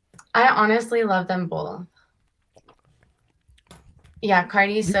 I honestly love them both. Yeah,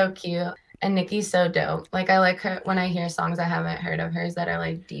 Cardi's so cute and Nicki's so dope. Like I like her when I hear songs I haven't heard of hers that are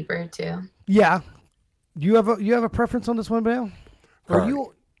like deeper too. Yeah. You have a preference on this one, Bale? Or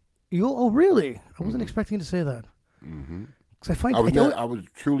you oh really? I wasn't expecting you to say that. Mm-hmm. Because I was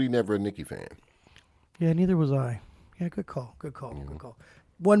truly never a Nicki fan. Yeah, neither was I. Yeah, good call. Good call.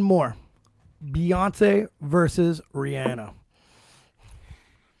 One more. Beyonce versus Rihanna.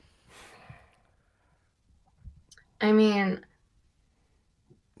 I mean,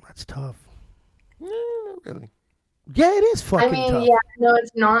 That's tough. Really? Yeah, it is fucking tough. yeah, no,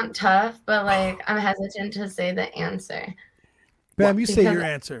 it's not tough, but like I'm hesitant to say the answer. Bam, you say Because your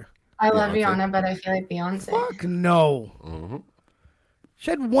answer. I love Beyonce. Rihanna, but I feel like Beyonce. Fuck no. Mm-hmm.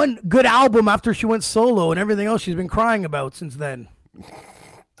 She had one good album after she went solo, and everything else she's been crying about since then.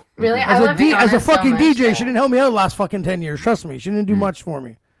 Really, I love Rihanna As a fucking so much, DJ, though. she didn't help me out the last fucking 10 years. Trust me, she didn't do much for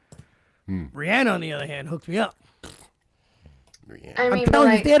me. Rihanna, on the other hand, hooked me up. I mean, telling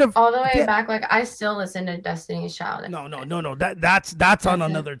you, like, they had a- all the way they- back, like I still listen to Destiny's Child. No. That's on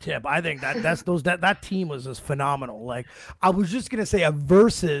another tip. I think that team was just phenomenal. Like, I was just gonna say a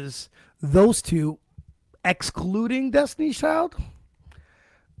versus those two, excluding Destiny's Child.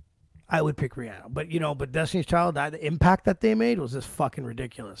 I would pick Rihanna, but Destiny's Child, the impact that they made was just fucking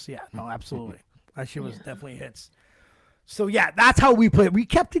ridiculous. Yeah, no, absolutely. That shit was definitely hits. So yeah, that's how we play. We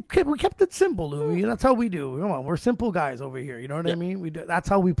kept it simple, Louis. That's how we do. Come on, we're simple guys over here. You know what I mean? That's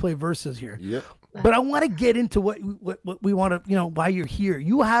how we play verses here. Yep. But I want to get into what we want to, why you're here.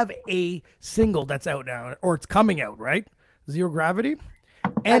 You have a single that's out now, or it's coming out, right? Zero Gravity,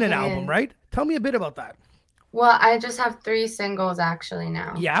 and an album, right? Tell me a bit about that. Well, I just have 3 singles actually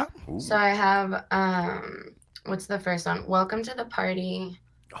now. Yeah. So I have what's the first one? Welcome to the Party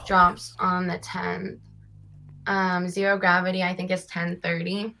drops on the 10th. Zero Gravity, I think, is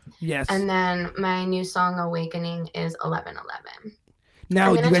 10:30. Yes. And then my new song Awakening is 11:11. Now,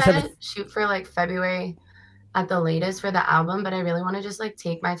 I'm do you gonna guys try have? to shoot for like February at the latest for the album, but I really want to just like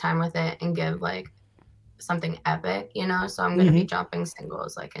take my time with it and give like something epic, So I'm gonna be dropping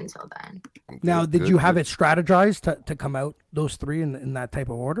singles like until then. Now, did you have it strategized to come out those 3 in that type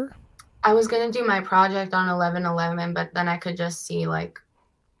of order? I was gonna do my project on 11/11, but then I could just see like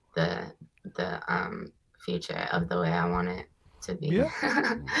the future of the way I want it to be.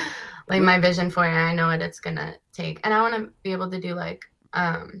 Yeah. Like my vision for it, I know what it's gonna take, and I want to be able to do like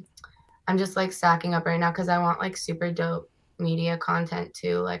I'm just like stacking up right now because I want like super dope media content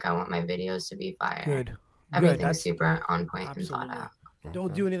too. Like I want my videos to be fire. Good. Everything's That's super on point and absolutely. thought out.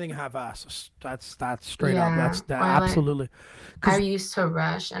 Don't do anything half-assed. That's straight up. Yeah, That's or, like, absolutely. I used to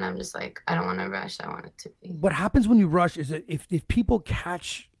rush, and I'm just like, I don't want to rush. I want it to be. What happens when you rush is that if people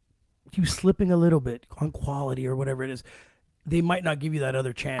catch you slipping a little bit on quality or whatever it is, they might not give you that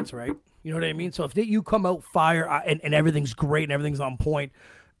other chance, right? You know what I mean? So if you come out fire and everything's great and everything's on point,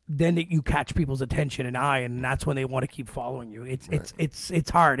 then you catch people's attention and eye, and that's when they want to keep following you. It's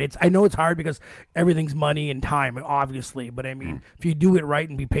hard. I know it's hard because everything's money and time, obviously. But I mean, if you do it right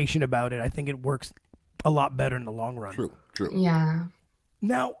and be patient about it, I think it works a lot better in the long run. True. Yeah.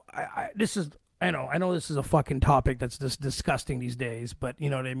 Now, I know this is a fucking topic that's just disgusting these days, but you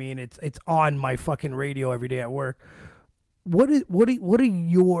know what I mean? It's on my fucking radio every day at work. What's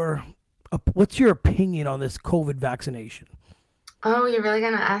your opinion on this COVID vaccination? Oh, you're really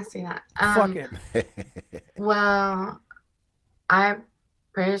gonna ask me that? Fuck it. Well, I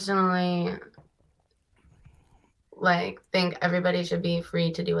personally think everybody should be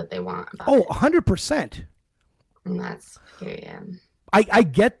free to do what they want about it. 100%. And that's period. I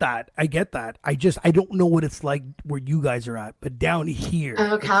get that. I don't know what it's like where you guys are at, but down here.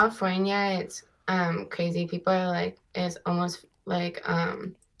 Oh, California, it's crazy. People are like, it's almost like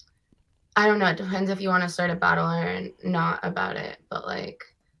I don't know. It depends if you want to start a battle or not about it. But like,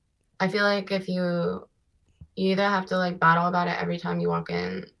 I feel like if you either have to like battle about it every time you walk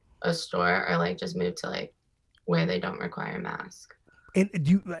in a store, or like just move to like where they don't require a mask.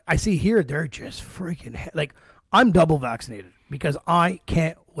 And I see here they're just freaking like, I'm double vaccinated because I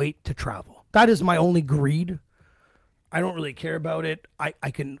can't wait to travel. That is my only greed. I don't really care about it. I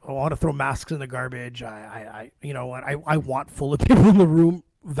want to throw masks in the garbage. I want full of people in the room,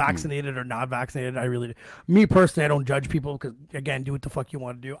 vaccinated or not vaccinated. Me personally, I don't judge people because, again, do what the fuck you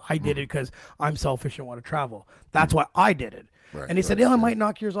want to do. I did it because I'm selfish and want to travel. That's why I did it. Right, and they said, I might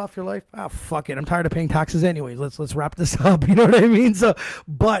knock yours off your life. Fuck it. I'm tired of paying taxes anyways. Let's wrap this up. You know what I mean? So,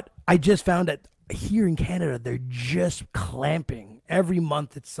 but I just found that here in Canada, they're just clamping. Every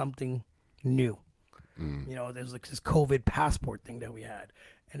month it's something new. There's like this COVID passport thing that we had.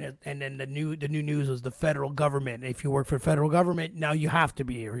 And then the new news was the federal government. If you work for the federal government, now you have to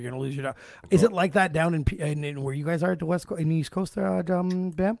be, or you're gonna lose your job. Is it like that down in where you guys are at the West Coast, in the East Coast,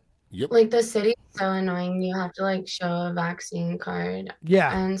 Bam? Yep. Like the city's so annoying. You have to like show a vaccine card.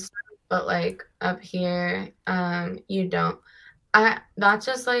 Yeah. And stuff, but like up here, you don't. That's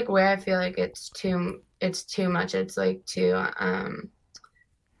just like where I feel like it's too much. It's like too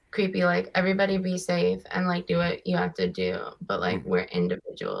creepy. Like everybody be safe and like do what you have to do, but like we're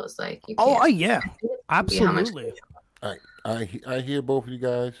individuals. Like you can't. Oh yeah, absolutely. I hear both of you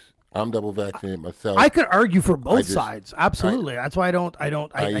guys. I'm double vaccinated myself. I could argue for both sides. Absolutely. That's why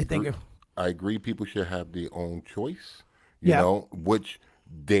I think I agree people should have their own choice, you know, which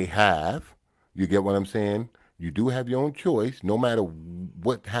they have. You get what I'm saying? You do have your own choice. No matter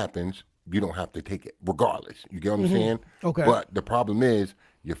what happens, you don't have to take it, regardless. You get what I'm saying? Okay. But the problem is,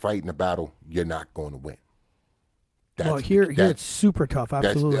 you're fighting a battle you're not going to win. Here it's super tough.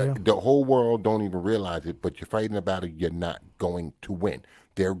 Absolutely. The whole world don't even realize it, but you're fighting a battle you're not going to win.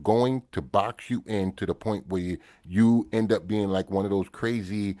 They're going to box you in to the point where you end up being like one of those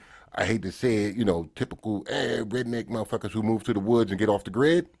crazy, I hate to say it, you know, typical redneck motherfuckers who move to the woods and get off the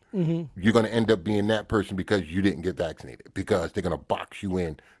grid. You're going to end up being that person because you didn't get vaccinated, because they're going to box you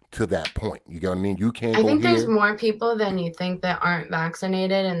in to that point. You get what I mean? You can't. I think there's more people than you think that aren't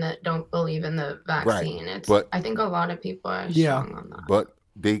vaccinated and that don't believe in the vaccine. But I think a lot of people are strong on that. But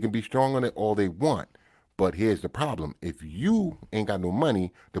they can be strong on it all they want. But here's the problem: if you ain't got no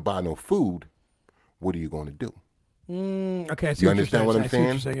money to buy no food, what are you going to do? Okay, I see you what understand you're what I'm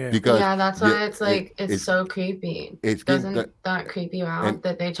saying? Yeah. Because that's why it's like it's so creepy. Doesn't that creep you out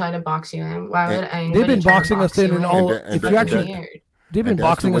that they try to box you in? Why would anybody? They've been boxing us in and all. If you actually. Weird. They've been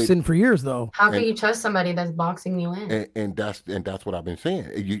boxing us in for years, though. How can you trust somebody that's boxing you in? And that's what I've been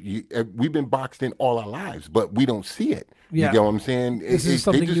saying. We've been boxed in all our lives, but we don't see it. Yeah. You get what I'm saying? This is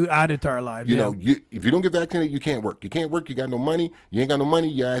something you added to our lives. You know, if you don't get vaccinated, you can't work. You can't work. You got no money. You ain't got no money.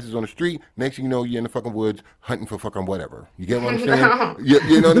 Your ass is on the street. Next thing you know, you're in the fucking woods hunting for fucking whatever. You get what I'm saying? No.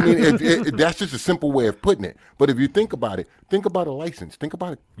 You know what I mean? That's just a simple way of putting it. But if you think about it, think about a license. Think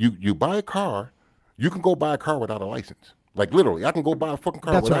about it. You buy a car. You can go buy a car without a license. Like literally, I can go buy a fucking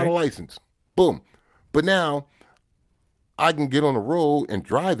car without a license. Boom. But now, I can get on the road and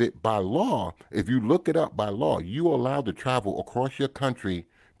drive it by law. If you look it up by law, you are allowed to travel across your country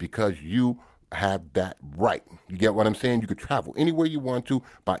because you have that right. You get what I'm saying? You could travel anywhere you want to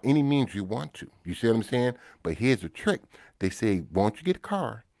by any means you want to. You see what I'm saying? But here's the trick. They say, once you get a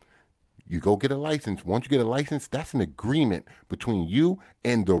car, you go get a license. Once you get a license, that's an agreement between you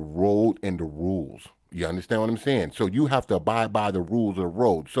and the road and the rules. You understand what I'm saying? So you have to abide by the rules of the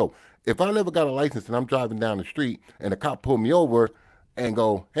road. So if I never got a license and I'm driving down the street and a cop pull me over and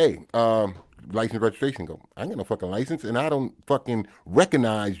go, hey, license registration, go, I ain't got no fucking license and I don't fucking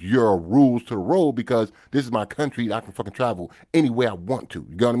recognize your rules to the road because this is my country. I can fucking travel anywhere I want to.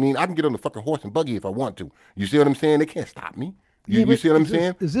 You know what I mean? I can get on the fucking horse and buggy if I want to. You see what I'm saying? They can't stop me. You see what I'm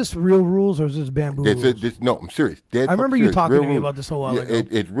saying? Is this real rules or is this bamboo rules? No, I'm serious. I remember you talking to me about this a while ago.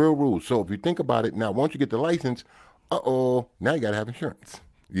 It's real rules. So if you think about it, now once you get the license, now you got to have insurance.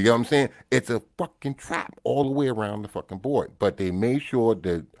 You get what I'm saying? It's a fucking trap all the way around the fucking board. But they made sure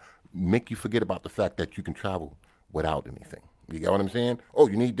to make you forget about the fact that you can travel without anything. You get what I'm saying? Oh,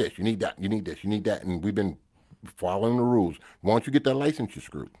 you need this, you need that, you need this, you need that. And we've been following the rules. Once you get that license, you're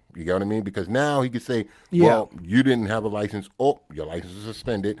screwed. You get what I mean? Because now he could say, well, you didn't have a license. Oh, your license is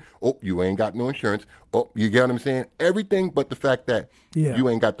suspended. Oh, you ain't got no insurance. Oh, you get what I'm saying? Everything but the fact that you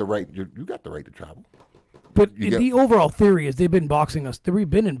ain't got the right, you got the right to travel. But the overall theory is they've been boxing us. We've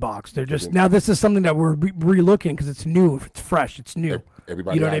been in box. They're just, now this is something that we're re-looking because it's new, it's fresh, it's new.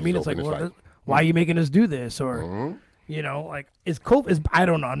 Everybody, you know what I mean? It's like, why are you making us do this? Or, you know, like, is COVID, I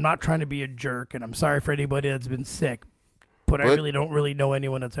don't know. I'm not trying to be a jerk, and I'm sorry for anybody that's been sick. But I really don't know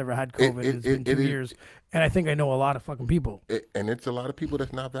anyone that's ever had COVID. It's been 2 years. And I think I know a lot of fucking people. And it's a lot of people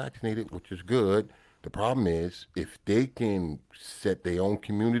that's not vaccinated, which is good. The problem is, if they can set their own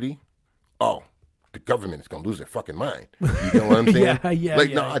community, the government is going to lose their fucking mind. You know what I'm saying?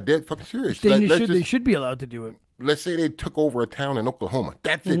 No, I'm dead fucking serious. They should be allowed to do it. Let's say they took over a town in Oklahoma.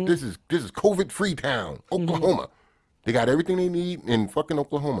 That's it. This is COVID-free town, Oklahoma. They got everything they need in fucking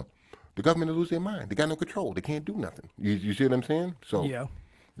Oklahoma. The government will lose their mind. They got no control. They can't do nothing. You see what I'm saying? So, you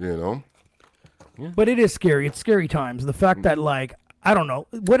know. Yeah. But it is scary. It's scary times. The fact that, like, I don't know.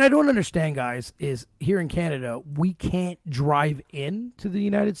 What I don't understand, guys, is here in Canada, we can't drive in to the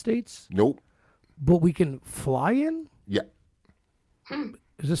United States. Nope. But we can fly in? Yeah.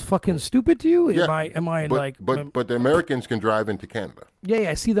 Is this fucking stupid to you? Yeah. But the Americans can drive into Canada. Yeah,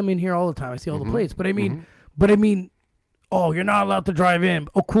 I see them in here all the time. I see all the plates. But I mean, oh, you're not allowed to drive in.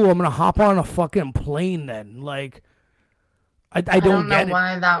 Oh, cool. I'm gonna hop on a fucking plane then. Like, I don't know get it.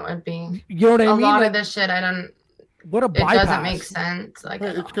 Why that would be. You know what I mean? A lot of this shit, I don't. What a bypass! It doesn't make sense. Like,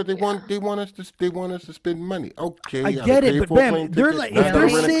 it's because they want us to spend money. Okay, I get it, but Ben, they're like, if they're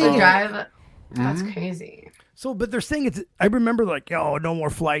saying drive, that's crazy. So, but they're saying it's. I remember like, oh, no more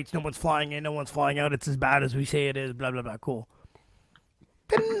flights. No one's flying in. No one's flying out. It's as bad as we say it is. Blah blah blah. Cool.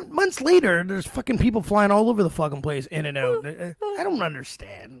 Then months later, there's fucking people flying all over the fucking place, in and out. I don't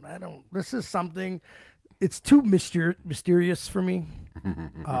understand. This is something. it's too mysterious for me.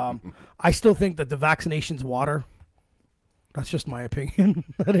 I still think that the vaccination's water. That's just my opinion.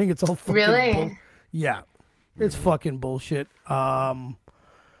 I think it's all fucking Really? Yeah, it's fucking bullshit. I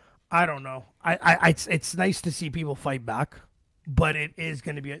don't know. It's nice to see people fight back, but it is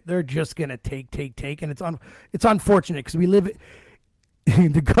going to be. They're just going to take, and it's unfortunate because we live.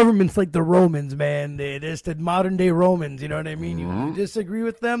 The government's like the Romans, man. They're just the modern day Romans. You know what I mean? You disagree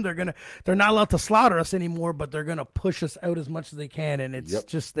with them, they're not allowed to slaughter us anymore, but they're gonna push us out as much as they can, and it's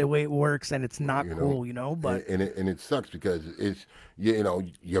just the way it works, and it's not cool, you know. But and it sucks because it's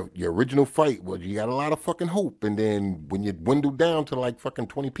your original fight was you got a lot of fucking hope, and then when you dwindle down to like fucking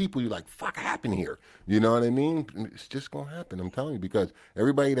 20 people, you're like, fuck happened here. You know what I mean? It's just gonna happen. I'm telling you, because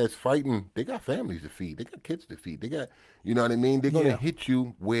everybody that's fighting, they got families to feed, they got kids to feed, they got. You know what I mean? They're gonna hit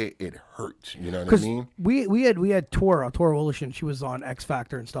you where it hurts. You know what I mean? We had Tora Willerson. She was on X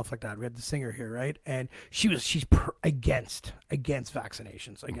Factor and stuff like that. We had the singer here, right? And she's against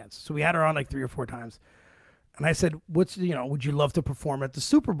vaccinations. So we had her on like 3 or 4 times. And I said, would you love to perform at the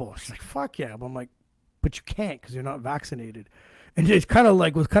Super Bowl? She's like, fuck yeah. But I'm like, but you can't because you're not vaccinated. And it's kind of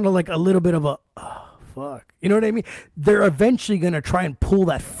like a little bit of a fuck. You know what I mean? They're eventually gonna try and pull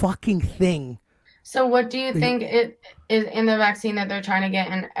that fucking thing. So what do you think it is in the vaccine that they're trying to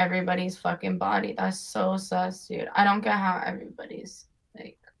get in everybody's fucking body? That's so sus, dude. I don't get how everybody's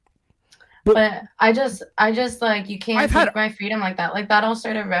like. But I just like, you can't take my freedom like that. Like, that'll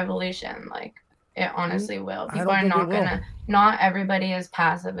start a revolution. Like, it honestly will. People are not gonna. Not everybody is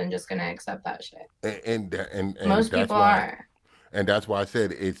passive and just gonna accept that shit. And most people are. And that's why I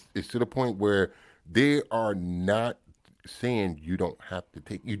said it's to the point where they are not saying you don't have to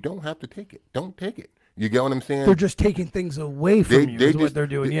take it. Don't take it. You get what I'm saying? They're just taking things away from you. Is what they're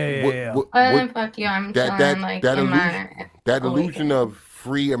doing. Yeah. Fuck you. I'm chilling like in my. That illusion of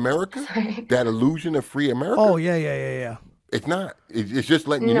free America. That illusion of free America. Oh yeah. It's not. It's just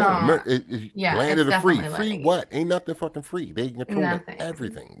letting you know. It's land of the free. Free what? Ain't nothing fucking free. They control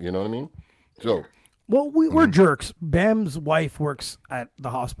everything. You know what I mean? So. Well, we're jerks. Bam's wife works at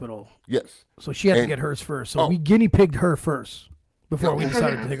the hospital. Yes. So she had to get hers first. So we guinea pigged her first before we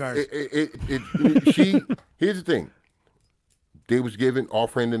decided to take ours. Here's the thing. They was given,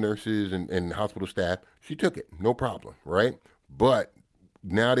 offering the nurses and hospital staff. She took it. No problem, right? But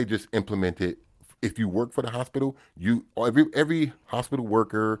now they just implement it. If you work for the hospital, every hospital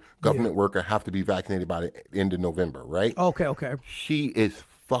worker, government worker have to be vaccinated by the end of November, right? Okay. She is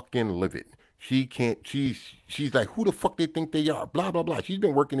fucking livid. She can't, she's like, who the fuck they think they are? Blah, blah, blah. She's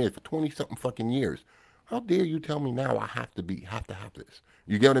been working there for 20-something fucking years. How dare you tell me now I have to have this?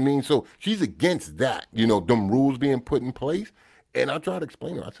 You get what I mean? So she's against that, them rules being put in place. And I tried to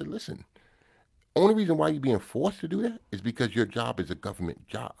explain to her. I said, listen, only reason why you're being forced to do that is because your job is a government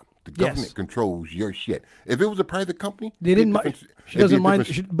job. The government controls your shit. If it was a private company, they didn't mind. She doesn't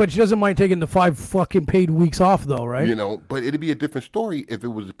mind, but she doesn't mind taking the 5 fucking paid weeks off, though, right? But it'd be a different story if it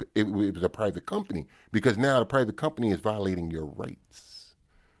was a private company, because now the private company is violating your rights.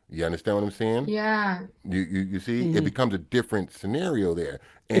 You understand what I'm saying? Yeah. You see, it becomes a different scenario there.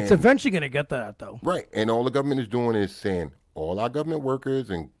 And, it's eventually going to get that, though. Right, and all the government is doing is saying all our government workers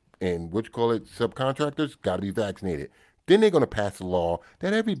and subcontractors got to be vaccinated. Then they're going to pass a law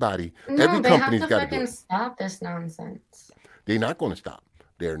that every company's got to do it. They have to fucking stop this nonsense. They're not going to stop.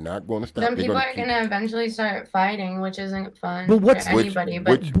 They're not going to stop. Then people are going to eventually start fighting, which isn't fun for anybody.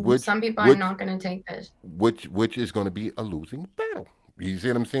 But some people are not going to take this. Which is going to be a losing battle. You see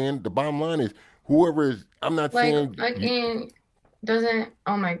what I'm saying? The bottom line is whoever is. I'm not saying.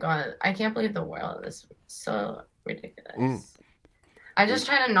 Oh my god! I can't believe the world is so ridiculous. I just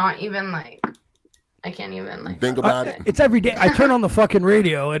try to not even I can't even think about it. It's every day. I turn on the fucking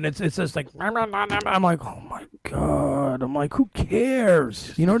radio and it's just like I'm like, oh my god. I'm like, who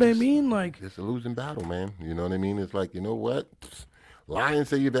cares? You know what I mean? Like, it's a losing battle, man. You know what I mean? It's like, you know what? Lie and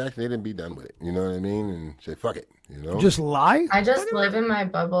say you're vaccinated and be done with it. You know what I mean? And say fuck it. Just lie. I just live in my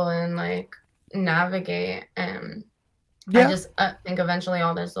bubble and navigate, and I just think eventually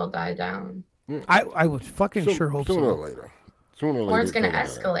all this will die down. I would fucking sure hope so. Sooner or later. Or it's gonna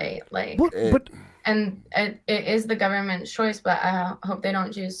escalate. And it is the government's choice, but I hope they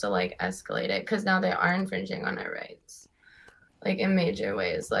don't choose to escalate it, because now they are infringing on our rights, in major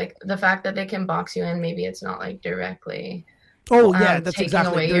ways. The fact that they can box you in, maybe it's not directly. Oh yeah, that's taking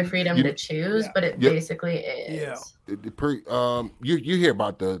away your freedom to choose, but it basically is. Yeah. You hear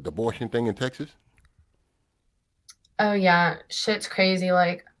about the abortion thing in Texas? Oh yeah, shit's crazy.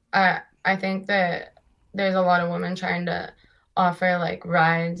 I think that there's a lot of women trying to offer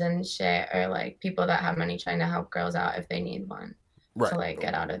rides and shit, or people that have money trying to help girls out if they need one to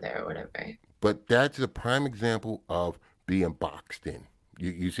get out of there or whatever. But that's a prime example of being boxed in.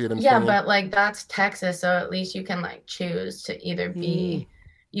 You see what I'm saying? Yeah, but like that's Texas, so at least you can like choose to either be,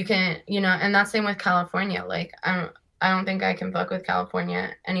 you can, and that's same with California. Like I don't think I can fuck with California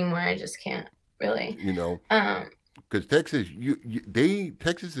anymore. I just can't really. Because Texas,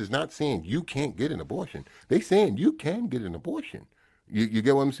 Texas is not saying you can't get an abortion. They saying you can get an abortion. You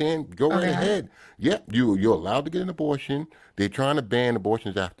get what I'm saying? Go right ahead. Yeah, you're allowed to get an abortion. They're trying to ban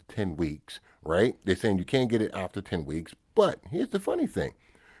abortions after 10 weeks, right? They're saying you can't get it after 10 weeks. But here's the funny thing.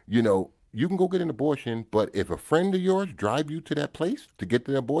 You can go get an abortion, but if a friend of yours drive you to that place to get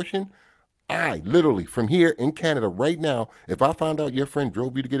the abortion, I literally, from here in Canada right now, if I found out your friend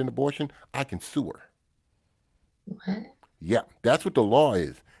drove you to get an abortion, I can sue her. What? Yeah, that's what the law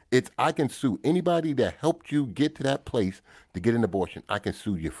is. I can sue anybody that helped you get to that place to get an abortion. I can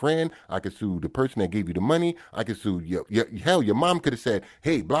sue your friend. I can sue the person that gave you the money. I can sue your mom could have said,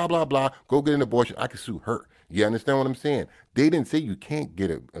 hey, blah, blah, blah, go get an abortion. I can sue her. You understand what I'm saying? They didn't say you can't get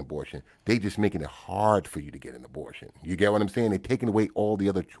an abortion. They just making it hard for you to get an abortion. You get what I'm saying? They're taking away all the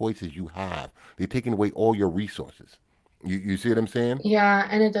other choices you have. They're taking away all your resources. You see what I'm saying? Yeah,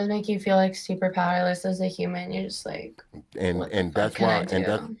 and it does make you feel like super powerless as a human. You're just like, and that's why,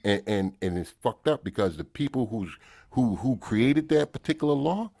 and it's fucked up because the people who created that particular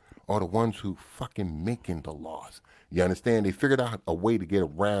law are the ones who fucking making the laws. You understand? They figured out a way to get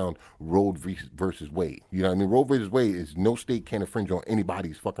around Roe versus Wade. You know what I mean? Roe versus Wade is no state can infringe on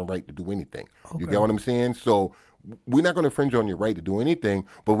anybody's fucking right to do anything. Okay. You get what I'm saying? So we're not going to infringe on your right to do anything,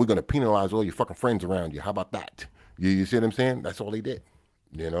 but we're going to penalize all your fucking friends around you. How about that? You see what I'm saying? That's all they did,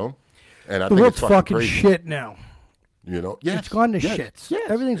 And I think world's it's fucking crazy. Shit now. Yes, it's gone to shits. Yes,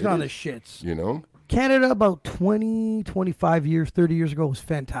 everything's gone to shits. Canada about 20, 25 years, 30 years ago was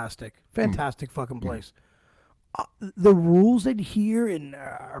fantastic. Fantastic fucking place. The rules in here and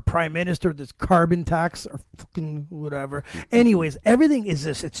our prime minister, this carbon tax or fucking whatever. Anyways, everything is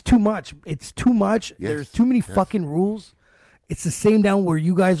this. It's too much. It's too much. Yes, There's too many fucking rules. It's the same down where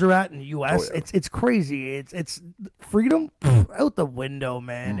you guys are at in the U.S. Oh, yeah. It's crazy. It's freedom out the window,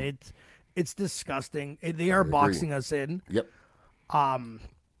 man. It's disgusting. They are boxing us in. Yep.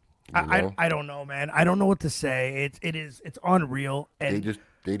 I don't know, man. I don't know what to say. It's unreal. And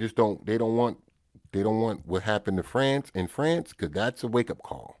they don't want what happened to France in France because that's a wake up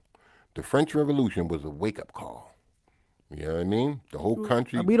call. The French Revolution was a wake up call. You know what I mean? The whole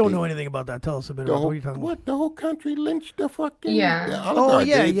country. We don't know anything about that. Tell us a bit about what are you talking about? The whole country lynched the fucking. Yeah. Oh,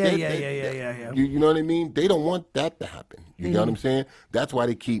 yeah. You know what I mean? They don't want that to happen. You know what I'm saying? That's why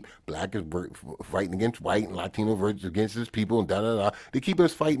they keep black is fighting against white and Latino versus against his people and da. They keep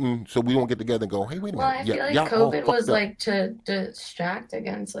us fighting so we don't get together and go, hey, wait a minute. Well, I feel like COVID was like to distract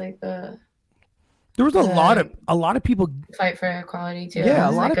against like the. There was a lot of people fight for equality too. Yeah,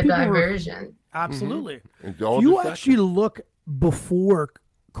 a lot of of people diversion. Absolutely. Mm-hmm. If you actually look before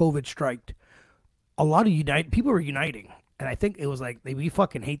COVID striked, a lot of people were uniting, and I think it was like we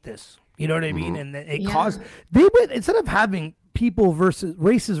fucking hate this. You know what I mean? And it caused instead of having people versus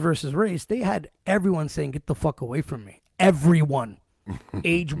race, they had everyone saying, "Get the fuck away from me!" Everyone,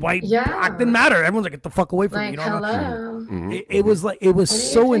 age, white, black, didn't matter. Everyone's like, "Get the fuck away from me!" You know what I mean? It was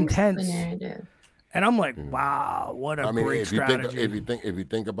so intense. And I'm like, wow, what a great strategy. If you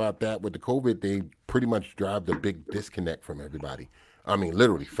think about that with the COVID, they pretty much drive the big disconnect from everybody. I mean,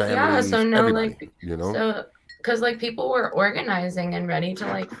 literally, families, so now, everybody, So, because like people were organizing and ready to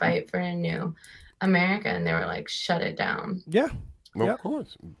like fight for a new America, and they were like, shut it down. Yeah. Well, of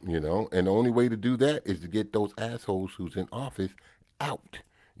course, and the only way to do that is to get those assholes who's in office out.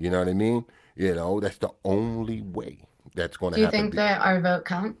 You know what I mean? That's the only way that's going to happen. Do you think that our vote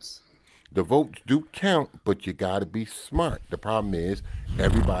counts? The votes do count, but you got to be smart. The problem is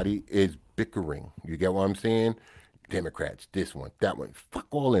everybody is bickering. You get what I'm saying? Democrats, this one, that one. Fuck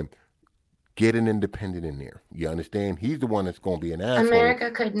all them. Get an independent in there. You understand? He's the one that's going to be an asshole.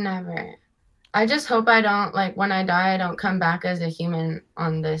 America could never. I just hope I don't, like, when I die, I don't come back as a human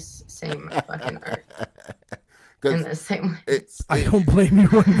on this same fucking earth. In the same way. I don't blame you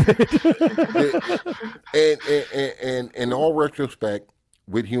one bit. And in all retrospect,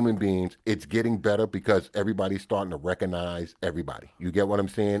 with human beings, it's getting better because everybody's starting to recognize everybody. You get what I'm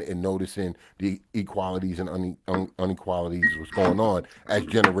saying? And noticing the equalities and inequalities, what's going on as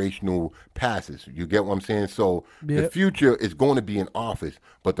generational passes. You get what I'm saying? So the future is going to be in office,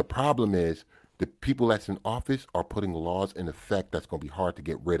 but the problem is the people that's in office are putting laws in effect that's going to be hard to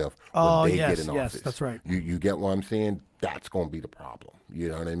get rid of when they get in office. Yes, that's right. You get what I'm saying? That's going to be the problem. You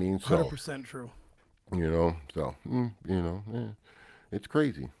know what I mean? So 100% true. It's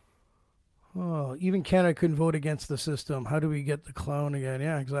crazy. Oh, even Canada couldn't vote against the system. How do we get the clown again?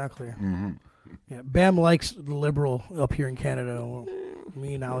 Yeah, exactly. Mm-hmm. Yeah, Bam likes the liberal up here in Canada. Well,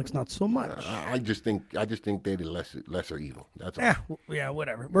 me and Alex, not so much. I just think they're the lesser evil. That's all. Yeah,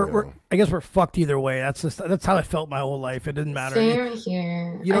 whatever. I guess we're fucked either way. That's how I felt my whole life. It didn't matter. Same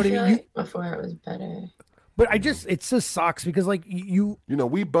here. You know what I mean? Like before it was better. But it just sucks because like you.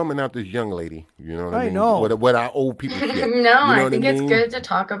 We bumming out this young lady. You know what I mean? know. What our old people shit. No, I think it's good to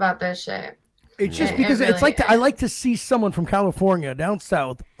talk about this shit. It's just because really it's like I like to see someone from California down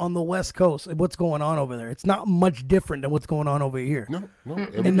south on the West Coast and what's going on over there. It's not much different than what's going on over here. No.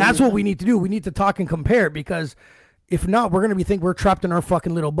 And that's what we need to do. We need to talk and compare because if not, we're gonna think we're trapped in our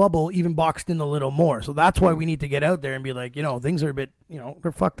fucking little bubble, even boxed in a little more. So that's why we need to get out there and be like, things are a bit,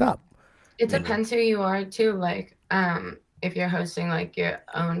 they're fucked up. It depends who you are too. Like, if you're hosting like your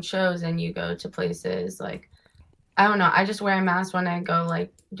own shows and you go to places like, I don't know. I just wear a mask when I go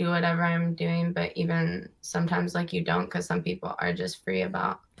like do whatever I'm doing, but even sometimes like you don't, because some people are just free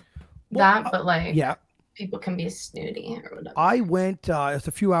about that. But like, people can be snooty or whatever. I went. It's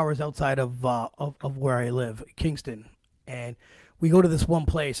a few hours outside of where I live, Kingston, and we go to this one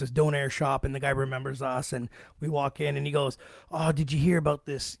place, this Donair shop, and the guy remembers us, and we walk in, and he goes, "Oh, did you hear about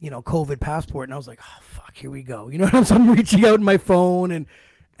this? COVID passport?" And I was like, "Oh fuck, here we go." So I'm reaching out in my phone, and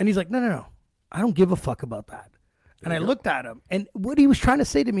he's like, "No, I don't give a fuck about that." And I looked at him, and what he was trying to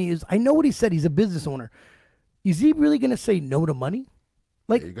say to me is, I know what he said. He's a business owner. Is he really going to say no to money?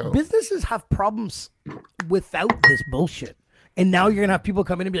 Like, businesses have problems without this bullshit. And now you're going to have people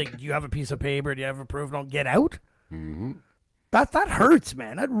come in and be like, do you have a piece of paper? Do you have a proof? Don't get out? Mm-hmm. That hurts,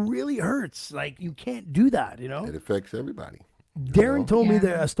 man. That really hurts. Like, you can't do that, It affects everybody. Darren told me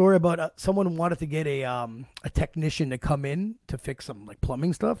a story about someone wanted to get a technician to come in to fix some, like,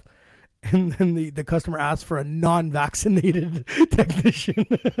 plumbing stuff. And then the customer asked for a non-vaccinated technician.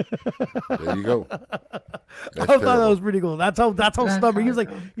 There you go. I thought that was pretty cool. That's how stubborn. He's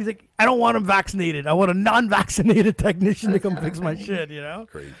like, I don't want him vaccinated. I want a non-vaccinated technician to come fix my shit.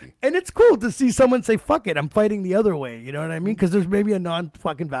 Crazy. And it's cool to see someone say, "Fuck it, I'm fighting the other way." You know what I mean? Because there's maybe a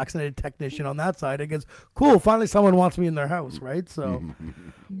non-fucking vaccinated technician on that side. It goes, cool. Finally, someone wants me in their house, right? So,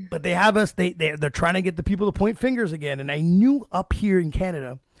 but they have us. They're trying to get the people to point fingers again. And I knew up here in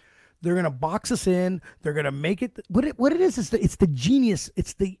Canada, they're gonna box us in. They're gonna make it. What it is it's the genius.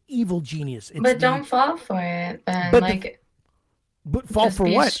 It's the evil genius. But don't fall for it, Ben. But fall for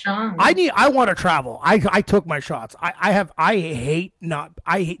what? Strong. I want to travel. I took my shots. I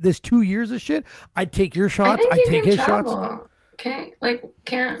hate this 2 years of shit. I take your shots. I take his shots. Can't.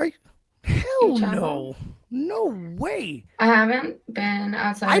 Hell no. No way. I haven't been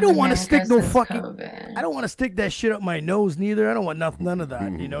outside. I don't want to stick no fucking. COVID. I don't want to stick that shit up my nose neither. I don't want none of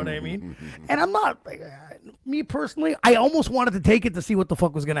that. You know what I mean? And I'm not. Me personally, I almost wanted to take it to see what the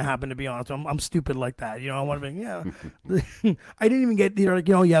fuck was gonna happen. To be honest, I'm stupid like that. I want to be. I didn't even get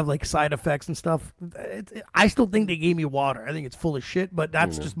you have like side effects and stuff. I still think they gave me water. I think it's full of shit, but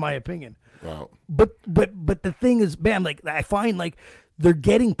that's just my opinion. Wow. But the thing is, Bam, like I find like they're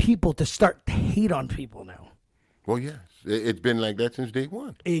getting people to start to hate on people now. Well, yes. It's been like that since day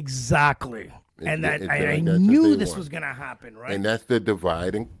one. Exactly. And I knew this was going to happen, right? And that's the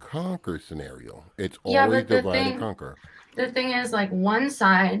divide and conquer scenario. It's always divide and conquer. The thing is, like, one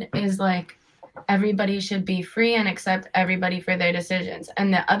side is like, everybody should be free and accept everybody for their decisions.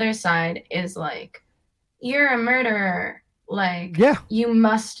 And the other side is like, you're a murderer. Like, you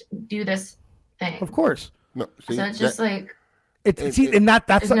must do this thing. Of course. No, see, so it's just like...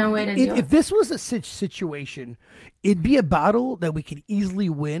 That's no way to do it. If this was a situation, it'd be a battle that we could easily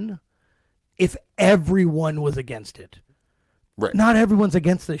win if everyone was against it. Right. Not everyone's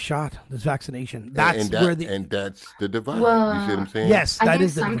against this shot, this vaccination. That's that's the divide. Well, you see what I'm saying? Yes, I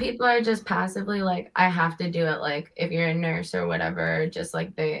think some people are just passively like, I have to do it. Like if you're a nurse or whatever, just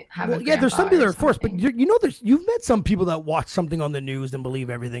like they have. There's some people that are forced, but you've met some people that watch something on the news and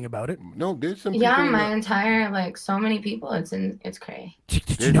believe everything about it. No, there's some. People entire so many people. It's crazy.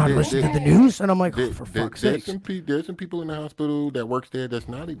 Did you not listen to the news? And I'm like, for fuck's sake. There's some people in the hospital that works there that's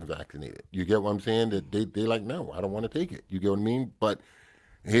not even vaccinated. You get what I'm saying? That they like, no, I don't want to take it. You get what I mean? But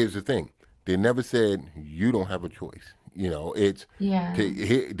here's the thing: they never said you don't have a choice. It's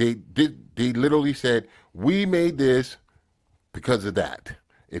they literally said we made this because of that.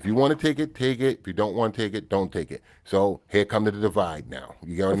 If you want to take it, take it. If you don't want to take it, don't take it. So here comes the divide now.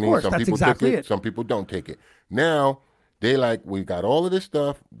 You get what I mean? Course, some people exactly took it, some people don't take it. Now they like, we got all of this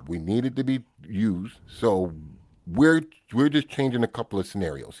stuff. We need it to be used, so we're just changing a couple of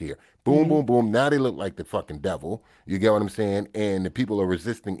scenarios here. Boom, boom, boom. Now they look like the fucking devil. You get what I'm saying? And the people are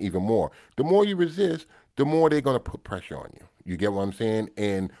resisting even more. The more you resist, the more they're going to put pressure on you. You get what I'm saying?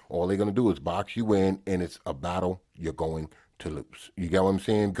 And all they're going to do is box you in, and it's a battle you're going to lose. You get what I'm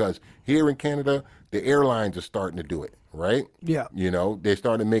saying? Because here in Canada, the airlines are starting to do it, right? Yeah. You know, they're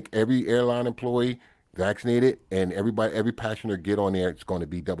starting to make every airline employee vaccinated, and every passenger get on there, it's going to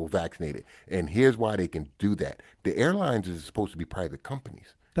be double vaccinated. And here's why they can do that. The airlines is supposed to be private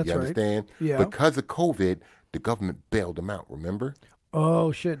companies. That's you right. understand? Yeah. Because of COVID, the government bailed them out, remember?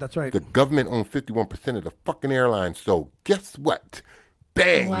 Oh, shit, that's right. The government owns 51% of the fucking airlines. So guess what?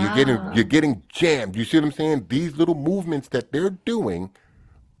 Bang, Wow. you're getting jammed. You see what I'm saying? These little movements that they're doing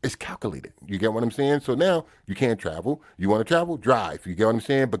is calculated. You get what I'm saying? So now you can't travel. You want to travel? Drive. You get what I'm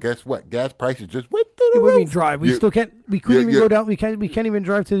saying? But guess what? Gas prices just went through the What do you mean roof. drive? We still can't. We couldn't even go down. We can't even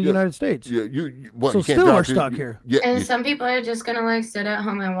drive to the United States. So So you can't still drive we're to- stuck here. Yeah, And some people are just gonna like sit at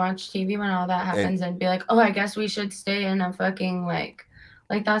home and watch TV when all that happens and be like, oh, I guess we should stay in a fucking like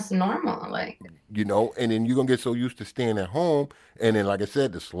that's normal. Like, you know, and then you're gonna get so used to staying at home, and then like I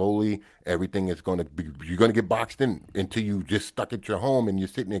said, slowly everything is gonna be, you're gonna get boxed in until you just stuck at your home and you're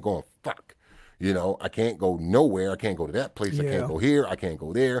sitting there going, fuck, you know, I can't go nowhere, I can't go to that place, I Yeah. can't go here, I can't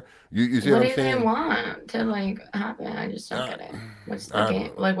go there. You see what what do I'm saying? they want to like happen? I just don't get it. What's the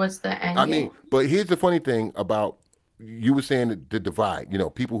game? Like, what's the end I game? mean, but here's the funny thing about, you were saying the divide, you know,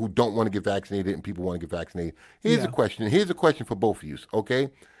 people who don't want to get vaccinated and people want to get vaccinated. Here's Yeah. a question. Here's a question for both of you, okay?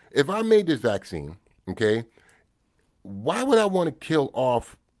 If I made this vaccine, okay, why would I want to kill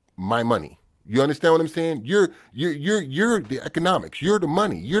off my money? You understand what I'm saying? You're the economics. You're the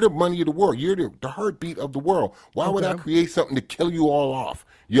money. You're the money of the world. You're the heartbeat of the world. Why would I Okay. create something to kill you all off?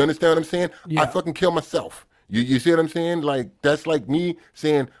 You understand what I'm saying? Yeah. I fucking kill myself. You see what I'm saying? Like, that's like me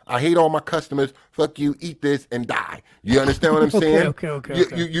saying, I hate all my customers. Fuck you, eat this and die. You understand what I'm saying? Okay.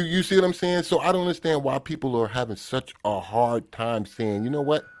 You see what I'm saying? So I don't understand why people are having such a hard time saying, you know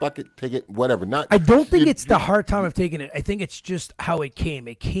what, fuck it, take it, whatever. Not. I don't think you- it's the hard time of taking it. I think it's just how it came.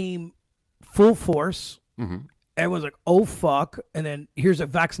 It came full force. Everyone's like, oh, fuck. And then here's a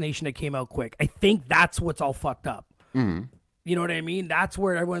vaccination that came out quick. I think that's what's all fucked up. You know what I mean? That's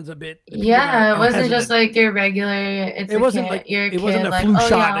where everyone's a bit. Yeah, it wasn't hesitant. just like your regular. It's It a wasn't kid, like- your it kid, wasn't a like, flu oh shot,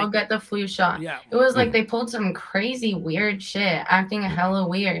 yeah, like- I'll get the flu shot. Yeah. It was like they pulled some crazy weird shit, acting hella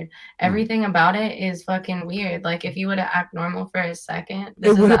weird. Everything about it is fucking weird. Like if you would have act normal for a second, It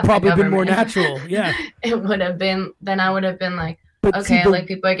would have not the probably been more government. natural. Yeah. It would have been. Then I would have been like, But see, okay, the- like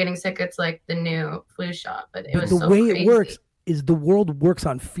people are getting sick. It's like the new flu shot, but it But was the so way crazy. it works is the world works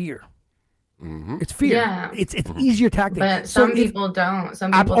on fear. It's fear. Yeah. It's easier tactic. But So some if- people don't.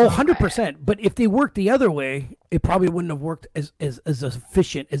 Some people don't. 100%. But if they worked the other way, it probably wouldn't have worked as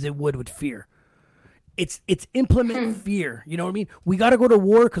efficient as it would with fear. It's implement fear. You know what I mean? We got to go to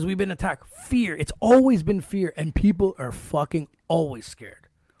war because we've been attacked. Fear. It's always been fear, and people are fucking always scared.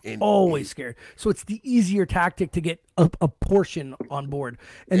 Always scared. So it's the easier tactic to get a portion on board.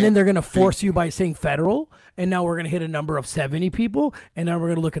 And then they're going to force you by saying federal. And now we're going to hit a number of 70 people. And now we're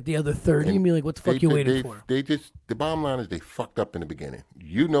going to look at the other 30 and be like, what the fuck you waiting for? The bottom line is they fucked up in the beginning.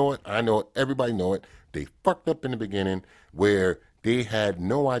 You know it. I know it. Everybody know it. They fucked up in the beginning where they had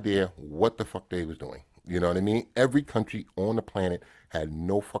no idea what the fuck they was doing. You know what I mean? Every country on the planet had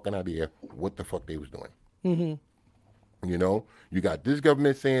no fucking idea what the fuck they was doing. You know, you got this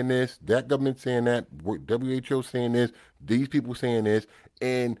government saying this, that government saying that, WHO saying this, these people saying this,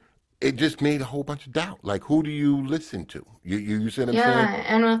 and it just made a whole bunch of doubt. Like, who do you listen to? You see what I'm Yeah, saying?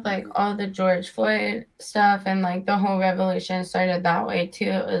 and with like all the George Floyd stuff and like the whole revolution started that way too.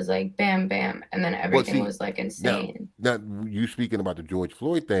 It was like bam, bam, and then everything see, was like insane. Now, you speaking about the George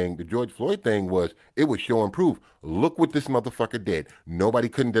Floyd thing, the George Floyd thing was, it was show and prove. Look what this motherfucker did. Nobody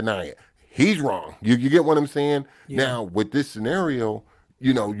couldn't deny it. He's wrong. You get what I'm saying? Yeah. Now, with this scenario,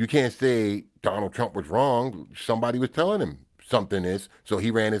 you know, you can't say Donald Trump was wrong. Somebody was telling him something is, so he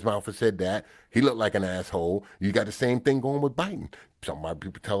ran his mouth and said that. He looked like an asshole. You got the same thing going with Biden. Somebody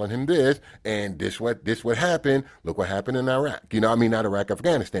people telling him this, and this what happened. Look what happened in Iraq. You know, I mean, not Iraq,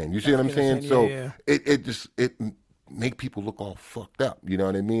 Afghanistan. You see what I'm saying? So it just make people look all fucked up. You know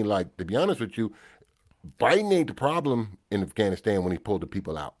what I mean? Like, to be honest with you, Biden ain't the problem in Afghanistan when he pulled the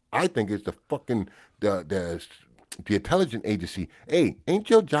people out. I think it's the fucking the intelligence agency. Hey, ain't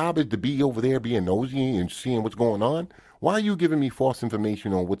your job is to be over there being nosy and seeing what's going on? Why are you giving me false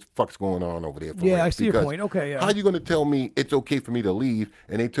information on what the fuck's going on over there? Yeah, I see your point. Okay, yeah. How are you going to tell me it's okay for me to leave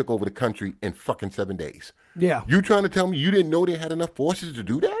and they took over the country in fucking 7 days? Yeah. You trying to tell me you didn't know they had enough forces to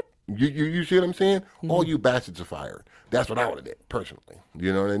do that? You see what I'm saying? All you bastards are fired. That's what I would have did, personally.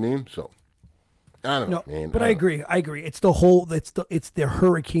 You know what I mean? So, I don't know, man. But I agree. It's the whole, it's the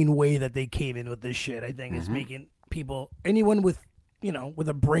hurricane way that they came in with this shit, I think, is making people, anyone with, you know, with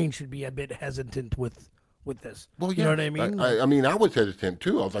a brain should be a bit hesitant with with this. Well, you know what I mean? I mean, I was hesitant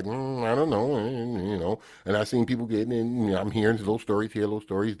too. I was like, I don't know, and I've seen people getting in. I'm hearing little stories here, little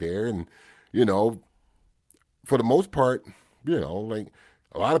stories there, and for the most part, like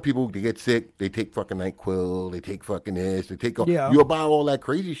a lot of people, they get sick, they take fucking NyQuil, they take fucking this, they take you'll buy all that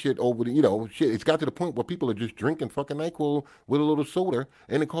crazy shit over the, shit. It's got to the point where people are just drinking fucking NyQuil with a little soda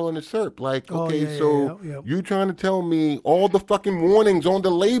and they're calling it syrup. Like, you trying to tell me all the fucking warnings on the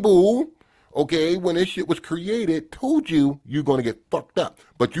label, okay, when this shit was created, told you you're going to get fucked up.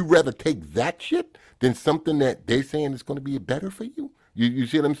 But you rather take that shit than something that they're saying is going to be better for you? You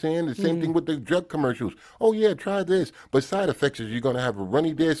see what I'm saying? The same thing with the drug commercials. Oh, yeah, try this. But side effects is you're going to have a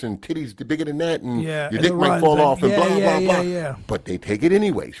runny this and titties bigger than that and your dick might fall off and blah, blah, blah. But they take it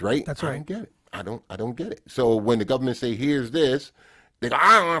anyways, right? That's right. I don't get it. I don't get it. So when the government say, here's this, they go,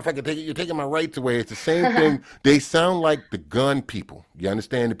 I don't know if I can take it. You're taking my rights away. It's the same thing. They sound like the gun people. You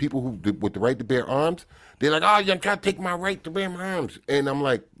understand? The people who with the right to bear arms, they're like, oh, you're trying to take my right to bear my arms. And I'm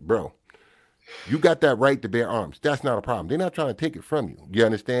like, bro, you got that right to bear arms. That's not a problem. They're not trying to take it from you. You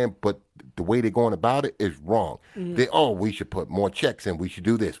understand? But the way they're going about it is wrong. We should put more checks in. We should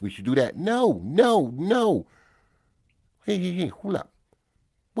do this. We should do that. No. Hey, hold up.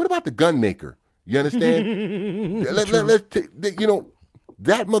 What about the gun maker? You understand?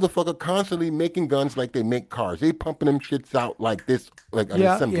 That motherfucker constantly making guns like they make cars. They pumping them shits out like this, like an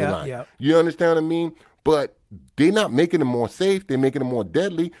assembly line. Yeah. You understand what I mean? But they're not making them more safe. They're making them more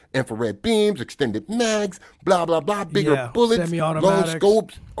deadly. Infrared beams, extended mags, blah, blah, blah, bigger bullets, long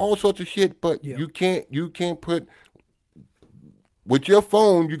scopes, all sorts of shit. But you can't put, with your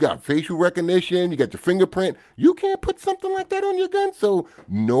phone, you got facial recognition, you got your fingerprint. You can't put something like that on your gun. So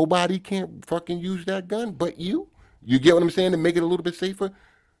nobody can fucking use that gun but you. You get what I'm saying? To make it a little bit safer.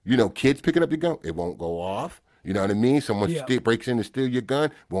 Kids picking up your gun, it won't go off. You know what I mean? Someone breaks in to steal your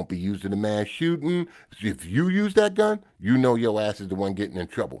gun, won't be used in a mass shooting. If you use that gun, your ass is the one getting in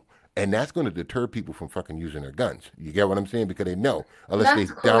trouble. And that's going to deter people from fucking using their guns. You get what I'm saying? Because they know, unless they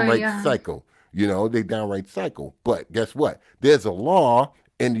downright psycho. They downright psycho. But guess what? There's a law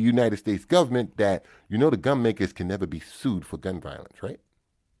in the United States government that, the gun makers can never be sued for gun violence, right?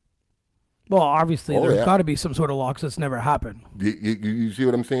 Well, obviously, there's got to be some sort of law because it's never happened. You see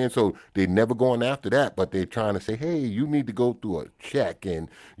what I'm saying? So they're never going after that, but they're trying to say, hey, you need to go through a check, and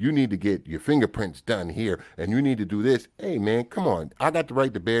you need to get your fingerprints done here, and you need to do this. Hey, man, come on. I got the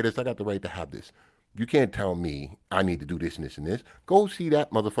right to bear this. I got the right to have this. You can't tell me I need to do this and this and this. Go see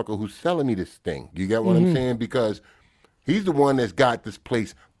that motherfucker who's selling me this thing. You get what I'm saying? Because he's the one that's got this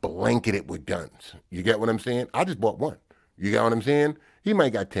place blanketed with guns. You get what I'm saying? I just bought one. You get what I'm saying? He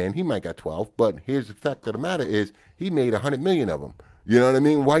might got 10, he might got 12, but here's the fact of the matter is he made 100 million of them. You know what I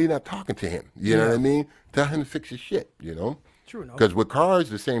mean? Why are you not talking to him? You know what I mean? Tell him to fix his shit, True enough. Because with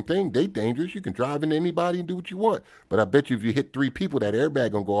cars, the same thing. They dangerous. You can drive into anybody and do what you want. But I bet you if you hit 3 people, that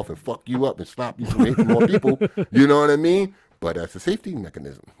airbag going to go off and fuck you up and stop you from hitting more people. You know what I mean? But that's a safety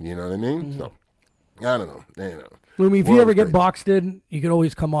mechanism. You know what I mean? So, I don't know. Lumi, if you ever get boxed in, you can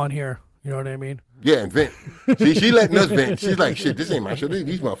always come on here. You know what I mean? Yeah, and vent. See, she letting us vent. She's like, shit, this ain't my show.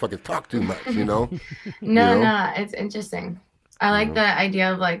 These motherfuckers talk too much, No, it's interesting. I like the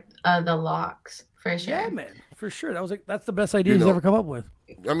idea of the locks for sure. Yeah, man, for sure. That's the best idea he's ever come up with.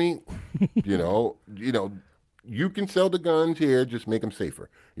 I mean, you can sell the guns here, just make them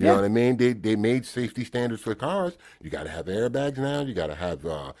safer. You know what I mean? They made safety standards for cars. You got to have airbags now. You got to have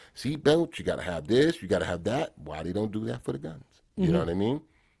seat belts. You got to have this. You got to have that. Why they don't do that for the guns? You know what I mean?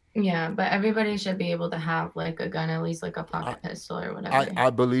 Yeah, but everybody should be able to have a gun, at least a pocket pistol or whatever. I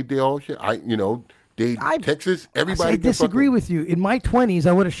believe they all should. Texas, everybody. I disagree with you. In my 20s,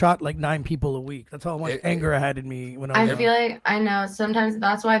 I would have shot 9 people a week. That's how much anger I had in me when I was. I feel like I know sometimes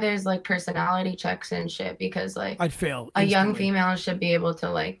that's why there's personality checks and shit because I'd fail. A young female should be able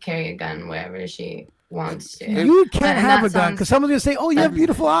to carry a gun wherever she wants to. You can't have a gun because someone's gonna say, "Oh, you have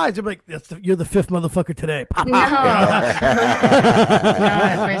beautiful eyes." I'm like, "You're the 5th motherfucker today." No,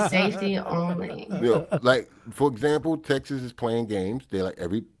 for safety only. For example, Texas is playing games. They're like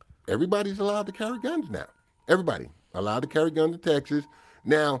everybody's allowed to carry guns now. Everybody allowed to carry guns in Texas.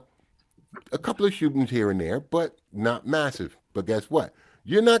 Now, a couple of shootings here and there, but not massive. But guess what?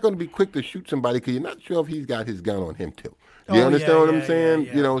 You're not going to be quick to shoot somebody because you're not sure if he's got his gun on him too. You understand what I'm saying?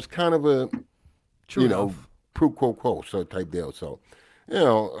 Yeah. It's kind of a pro quo quo so type deal. So,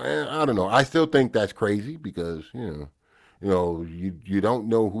 I don't know. I still think that's crazy because you don't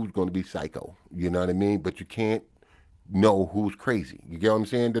know who's going to be psycho. You know what I mean? But you can't know who's crazy. You get what I'm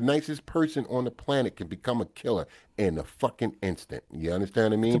saying? The nicest person on the planet can become a killer in a fucking instant. You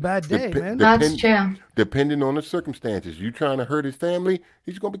understand what I mean? It's a bad day, man. That's true. Depending on the circumstances, you trying to hurt his family,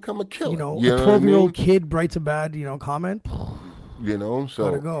 he's gonna become a killer. You know, you a know 12-year-old kid writes a bad, comment. You know, so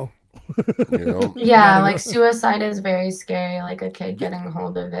Gotta go. you know. Yeah, like suicide is very scary. Like a kid getting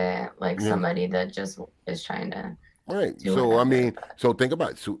hold of it, like somebody that just is trying to. Right. So I mean, so think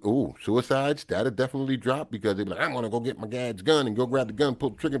about it. Suicides that'll definitely drop because they're like, I'm gonna go get my dad's gun and go grab the gun, pull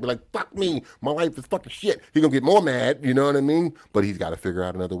the trigger, and be like, fuck me, my life is fucking shit. He's gonna get more mad, you know what I mean? But he's got to figure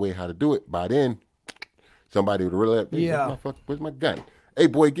out another way how to do it. By then, somebody would really, where's my gun? Hey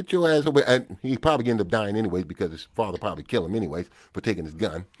boy, get your ass over. And he probably end up dying anyways because his father probably killed him anyways for taking his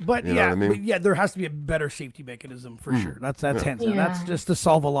gun. But you know what I mean? There has to be a better safety mechanism for sure. That's hands down. That's just to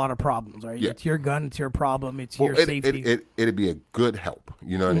solve a lot of problems, right? Yeah. It's your gun, it's your problem, it's your safety. It'd be a good help.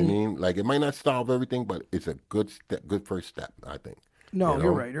 You know what I mean? Like it might not solve everything, but it's a good first step, I think. No,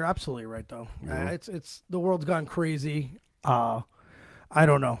 you're right. You're absolutely right, though. It's the world's gone crazy. I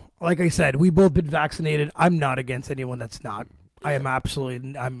don't know. Like I said, we both been vaccinated. I'm not against anyone that's not. I am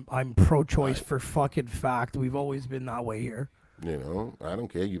absolutely. I'm pro-choice for fucking fact. We've always been that way here. You know, I don't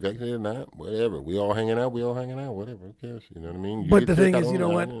care. You vaccinated or not, whatever. We all hanging out. Whatever. Who cares? You know what I mean? But the thing is, you know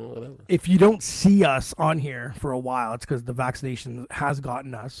what? If you don't see us on here for a while, it's because the vaccination has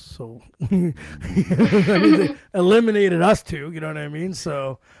gotten us. So they eliminated us too. You know what I mean?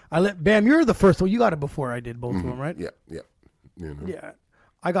 So Bam, you're the first one. You got it before I did both of them, right? Yeah. You know. Yeah,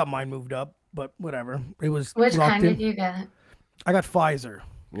 I got mine moved up, but whatever. It was. Which kind did you get? I got Pfizer.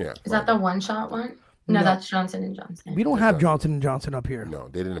 Yeah. Is that the one-shot one? No, that's Johnson & Johnson. We don't have Johnson & Johnson up here. No,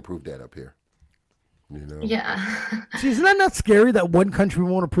 they didn't approve that up here. You know? Yeah. See, isn't that not scary that one country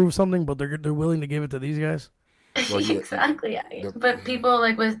won't approve something, but they're willing to give it to these guys? Well, yeah. Exactly. But people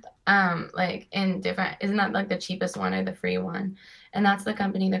with like in different, isn't that like the cheapest one or the free one? And that's the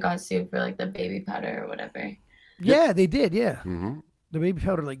company that got sued for like the baby powder or whatever. Yeah, they did. Yeah. Mm-hmm. The baby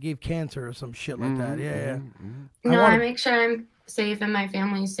powder like gave cancer or some shit like that. Yeah. No, I make sure I'm safe and my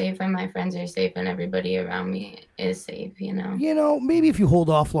family's safe and my friends are safe and everybody around me is safe, you know. You know, maybe if you hold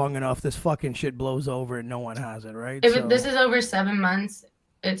off long enough, this fucking shit blows over and no one has it, right? If this is over 7 months,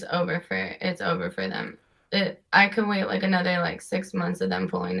 it's over for them. I could wait like another like 6 months of them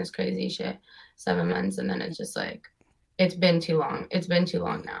pulling this crazy shit, 7 months, and then it's just like it's been too long. It's been too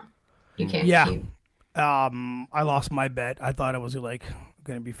long now. You can't. Keep... I lost my bet. I thought it was like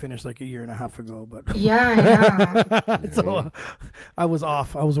going to be finished like a year and a half ago, but yeah. So I was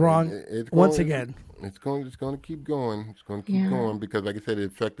off. I was wrong once again. It's going to keep going. It's going to keep going because, like I said, it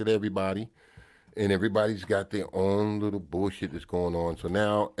affected everybody, and everybody's got their own little bullshit that's going on. So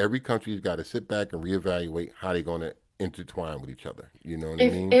now every country's got to sit back and reevaluate how they're going to intertwine with each other. You know what I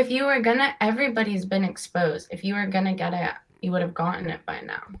mean? If you were gonna, everybody's been exposed. If you were gonna get it, you would have gotten it by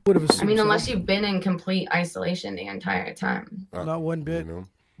now. I mean, unless you've been in complete isolation the entire time. Not one bit. You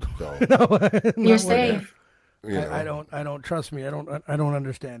know? So, you're safe. You know? I don't trust me. I don't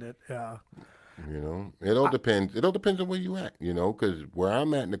understand it. Yeah. You know, it all depends. It all depends on where you at. You know, because where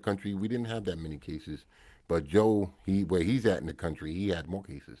I'm at in the country, we didn't have that many cases. But Joe, where he's at in the country, he had more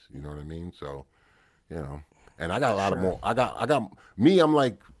cases. You know what I mean? So, you know, and I got a lot of more. I'm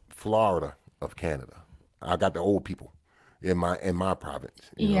like Florida of Canada. I got the old people in my province.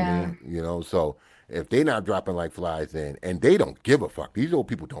 You know what I mean? You know, so if they not dropping like flies in, and they don't give a fuck. These old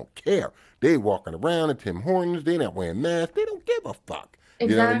people don't care. They walking around at Tim Hortons. They not wearing masks. They don't give a fuck.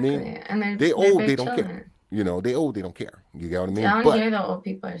 Exactly. You know what I mean? And they old. They don't care. You know, they old. They don't care. You get what I mean? Down here, the old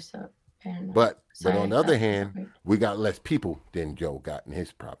people are so paranoid. But on the other hand, we got less people than Joe got in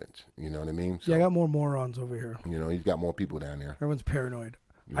his province. You know what I mean? So, yeah, I got more morons over here. You know, he's got more people down there. Everyone's paranoid.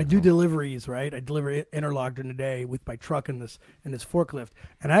 I do deliveries, right? I deliver interlock during the day with my truck in this forklift,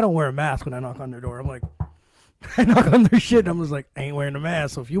 and I don't wear a mask when I knock on their door. I'm like, I knock on their shit, and I'm just like, I ain't wearing a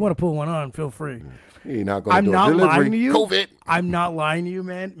mask. So if you want to put one on, feel free. You're not going to do a delivery. Lying to you. COVID. I'm not lying to you,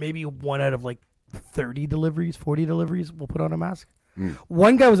 man. Maybe 1 out of like 30 deliveries, 40 deliveries, will put on a mask.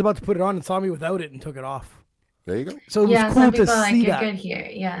 One guy was about to put it on and saw me without it and took it off. There you go. So it was cool to see you're that. good here.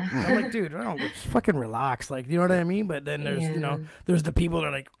 Yeah. I'm like, dude, I don't just fucking relax. Like, you know what I mean? But then there's, there's the people that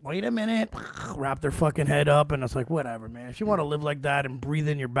are like, wait a minute, wrap their fucking head up. And it's like, whatever, man. If you want to live like that and breathe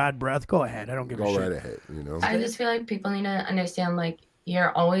in your bad breath, go ahead. I don't give a shit. Go right ahead, you know? I just feel like people need to understand, like,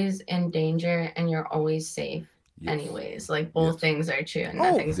 you're always in danger and you're always safe. Yes. Anyways, like both things are true and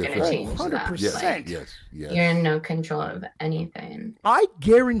nothing's going to change 100%. That. Like, yes. You're in no control of anything. I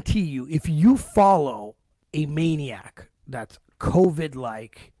guarantee you, if you follow a maniac that's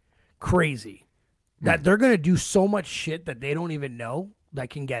COVID-like crazy, that they're going to do so much shit that they don't even know. that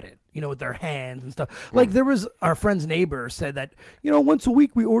can get it, with their hands and stuff. Like there was our friend's neighbor said that, once a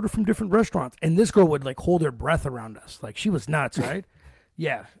week we order from different restaurants, and this girl would like hold her breath around us. Like she was nuts, right?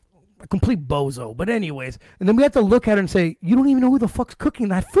 Yeah. A complete bozo. But anyways, and then we had to look at her and say, you don't even know who the fuck's cooking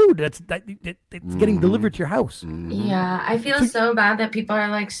that food that's getting delivered to your house. Yeah, I feel so bad that people are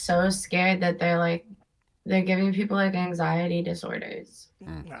like so scared that they're giving people like anxiety disorders.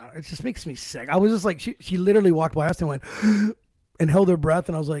 No, it just makes me sick. I was just like, she literally walked by us and went and held her breath,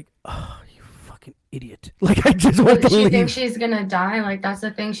 and I was like, oh, you fucking idiot. Like I just want to leave. She thinks she's gonna die. Like that's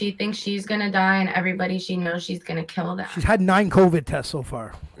the thing. She thinks she's gonna die, and everybody she knows she's gonna kill them. She's had 9 COVID tests so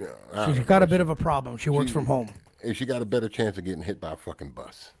far. Yeah, she's got a bit of a problem. She works from home. And she got a better chance of getting hit by a fucking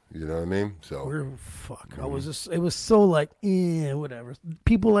bus. You know what I mean? So I was just, it was so like, whatever.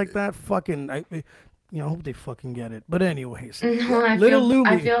 People like that fucking, I hope they fucking get it. But anyways, Little Lumi.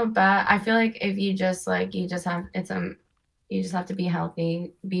 I feel bad. I feel like if you just like, you just have to be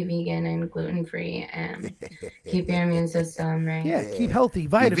healthy, be vegan and gluten free, and keep your immune system right. Yeah, keep healthy,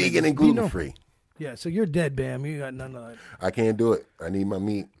 vitamins. Be vegan and gluten free. Yeah, so you're dead, Bam. You got none of that. I can't do it. I need my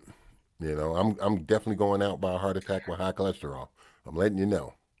meat. I'm definitely going out by a heart attack with high cholesterol. I'm letting you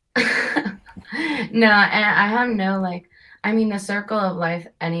know. No, and I have no the circle of life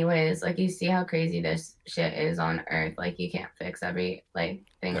anyways, like you see how crazy this shit is on earth. Like you can't fix every thing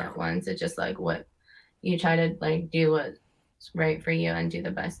at once. It's just like what you try to do what's right for you and do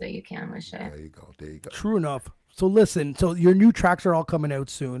the best that you can with shit. There you go. True enough. So listen, your new tracks are all coming out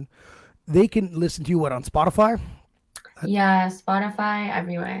soon. They can listen to you on Spotify? Yeah, Spotify,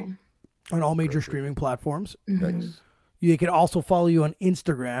 everywhere. On all major streaming platforms. Nice. You can also follow you on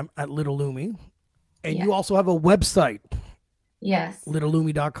Instagram at Little Lumi. And you also have a website. Yes.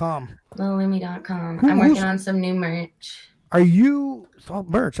 LittleLumi.com. LittleLumi.com. I'm working on some new merch. Are you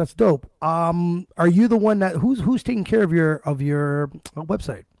merch? That's dope. Are you the one that who's taking care of your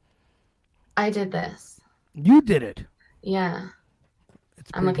website? I did this. You did it. Yeah.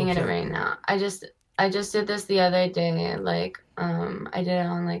 I'm looking at it right now. I just did this the other day. I did it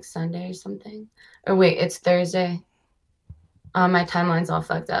on Sunday or something. Or wait, it's Thursday. My timeline's all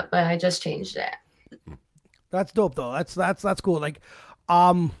fucked up, but I just changed it. That's dope though. That's cool.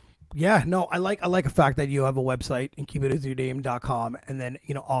 Yeah, no, I like the fact that you have a website and keepitwithyourname.com, and then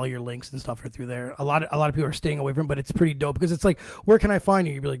all your links and stuff are through there. A lot of people are staying away from it, but it's pretty dope because it's like, where can I find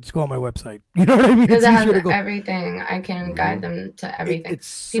you? You'd be like, just go on my website. You know what I mean? Because it has everything. I can guide them to everything. It's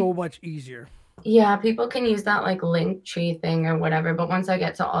so much easier. Yeah, people can use that link tree thing or whatever, but once I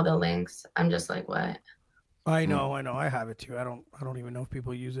get to all the links, I'm just like, what? I know. I have it too. I don't even know if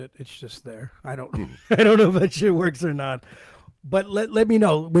people use it. It's just there. I don't know if that shit works or not. But let me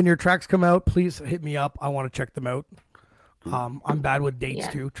know when your tracks come out. Please hit me up. I want to check them out. I'm bad with dates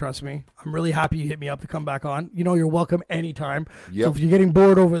too. Trust me. I'm really happy you hit me up to come back on. You're welcome anytime. Yep. So if you're getting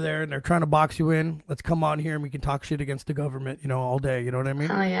bored over there and they're trying to box you in, let's come on here and we can talk shit against the government. All day. You know what I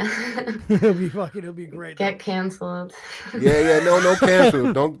mean? Oh yeah. It'll be great. Get canceled. Yeah. No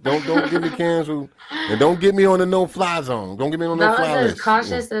cancel. Don't get me canceled, and don't get me on the no-fly zone. Don't get me on the no-fly list. I was as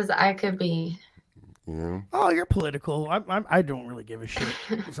cautious as I could be. Yeah. Oh, you're political. I don't really give a shit.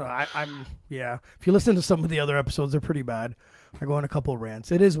 So I'm If you listen to some of the other episodes, they're pretty bad. I go on a couple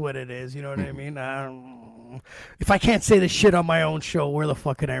rants. It is what it is. You know what I mean? If I can't say this shit on my own show, where the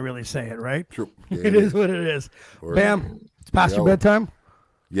fuck can I really say it, right? True. Yeah, it is what it is. Bam. It's past your bedtime?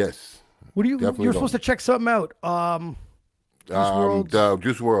 Yes. What do you? You're supposed to check something out. Juice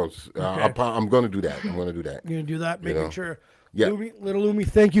WRLD. Okay. I'm going to do that. You're going to do that? Making sure. Yeah. Little Lumi,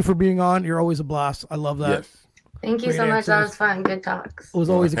 thank you for being on. You're always a blast. I love that. Yes. Thank you so much. That was fun. Good talks. It was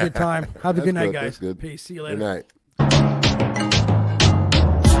always a good time. Have a good night, guys. Good. Peace. See you later. Good night.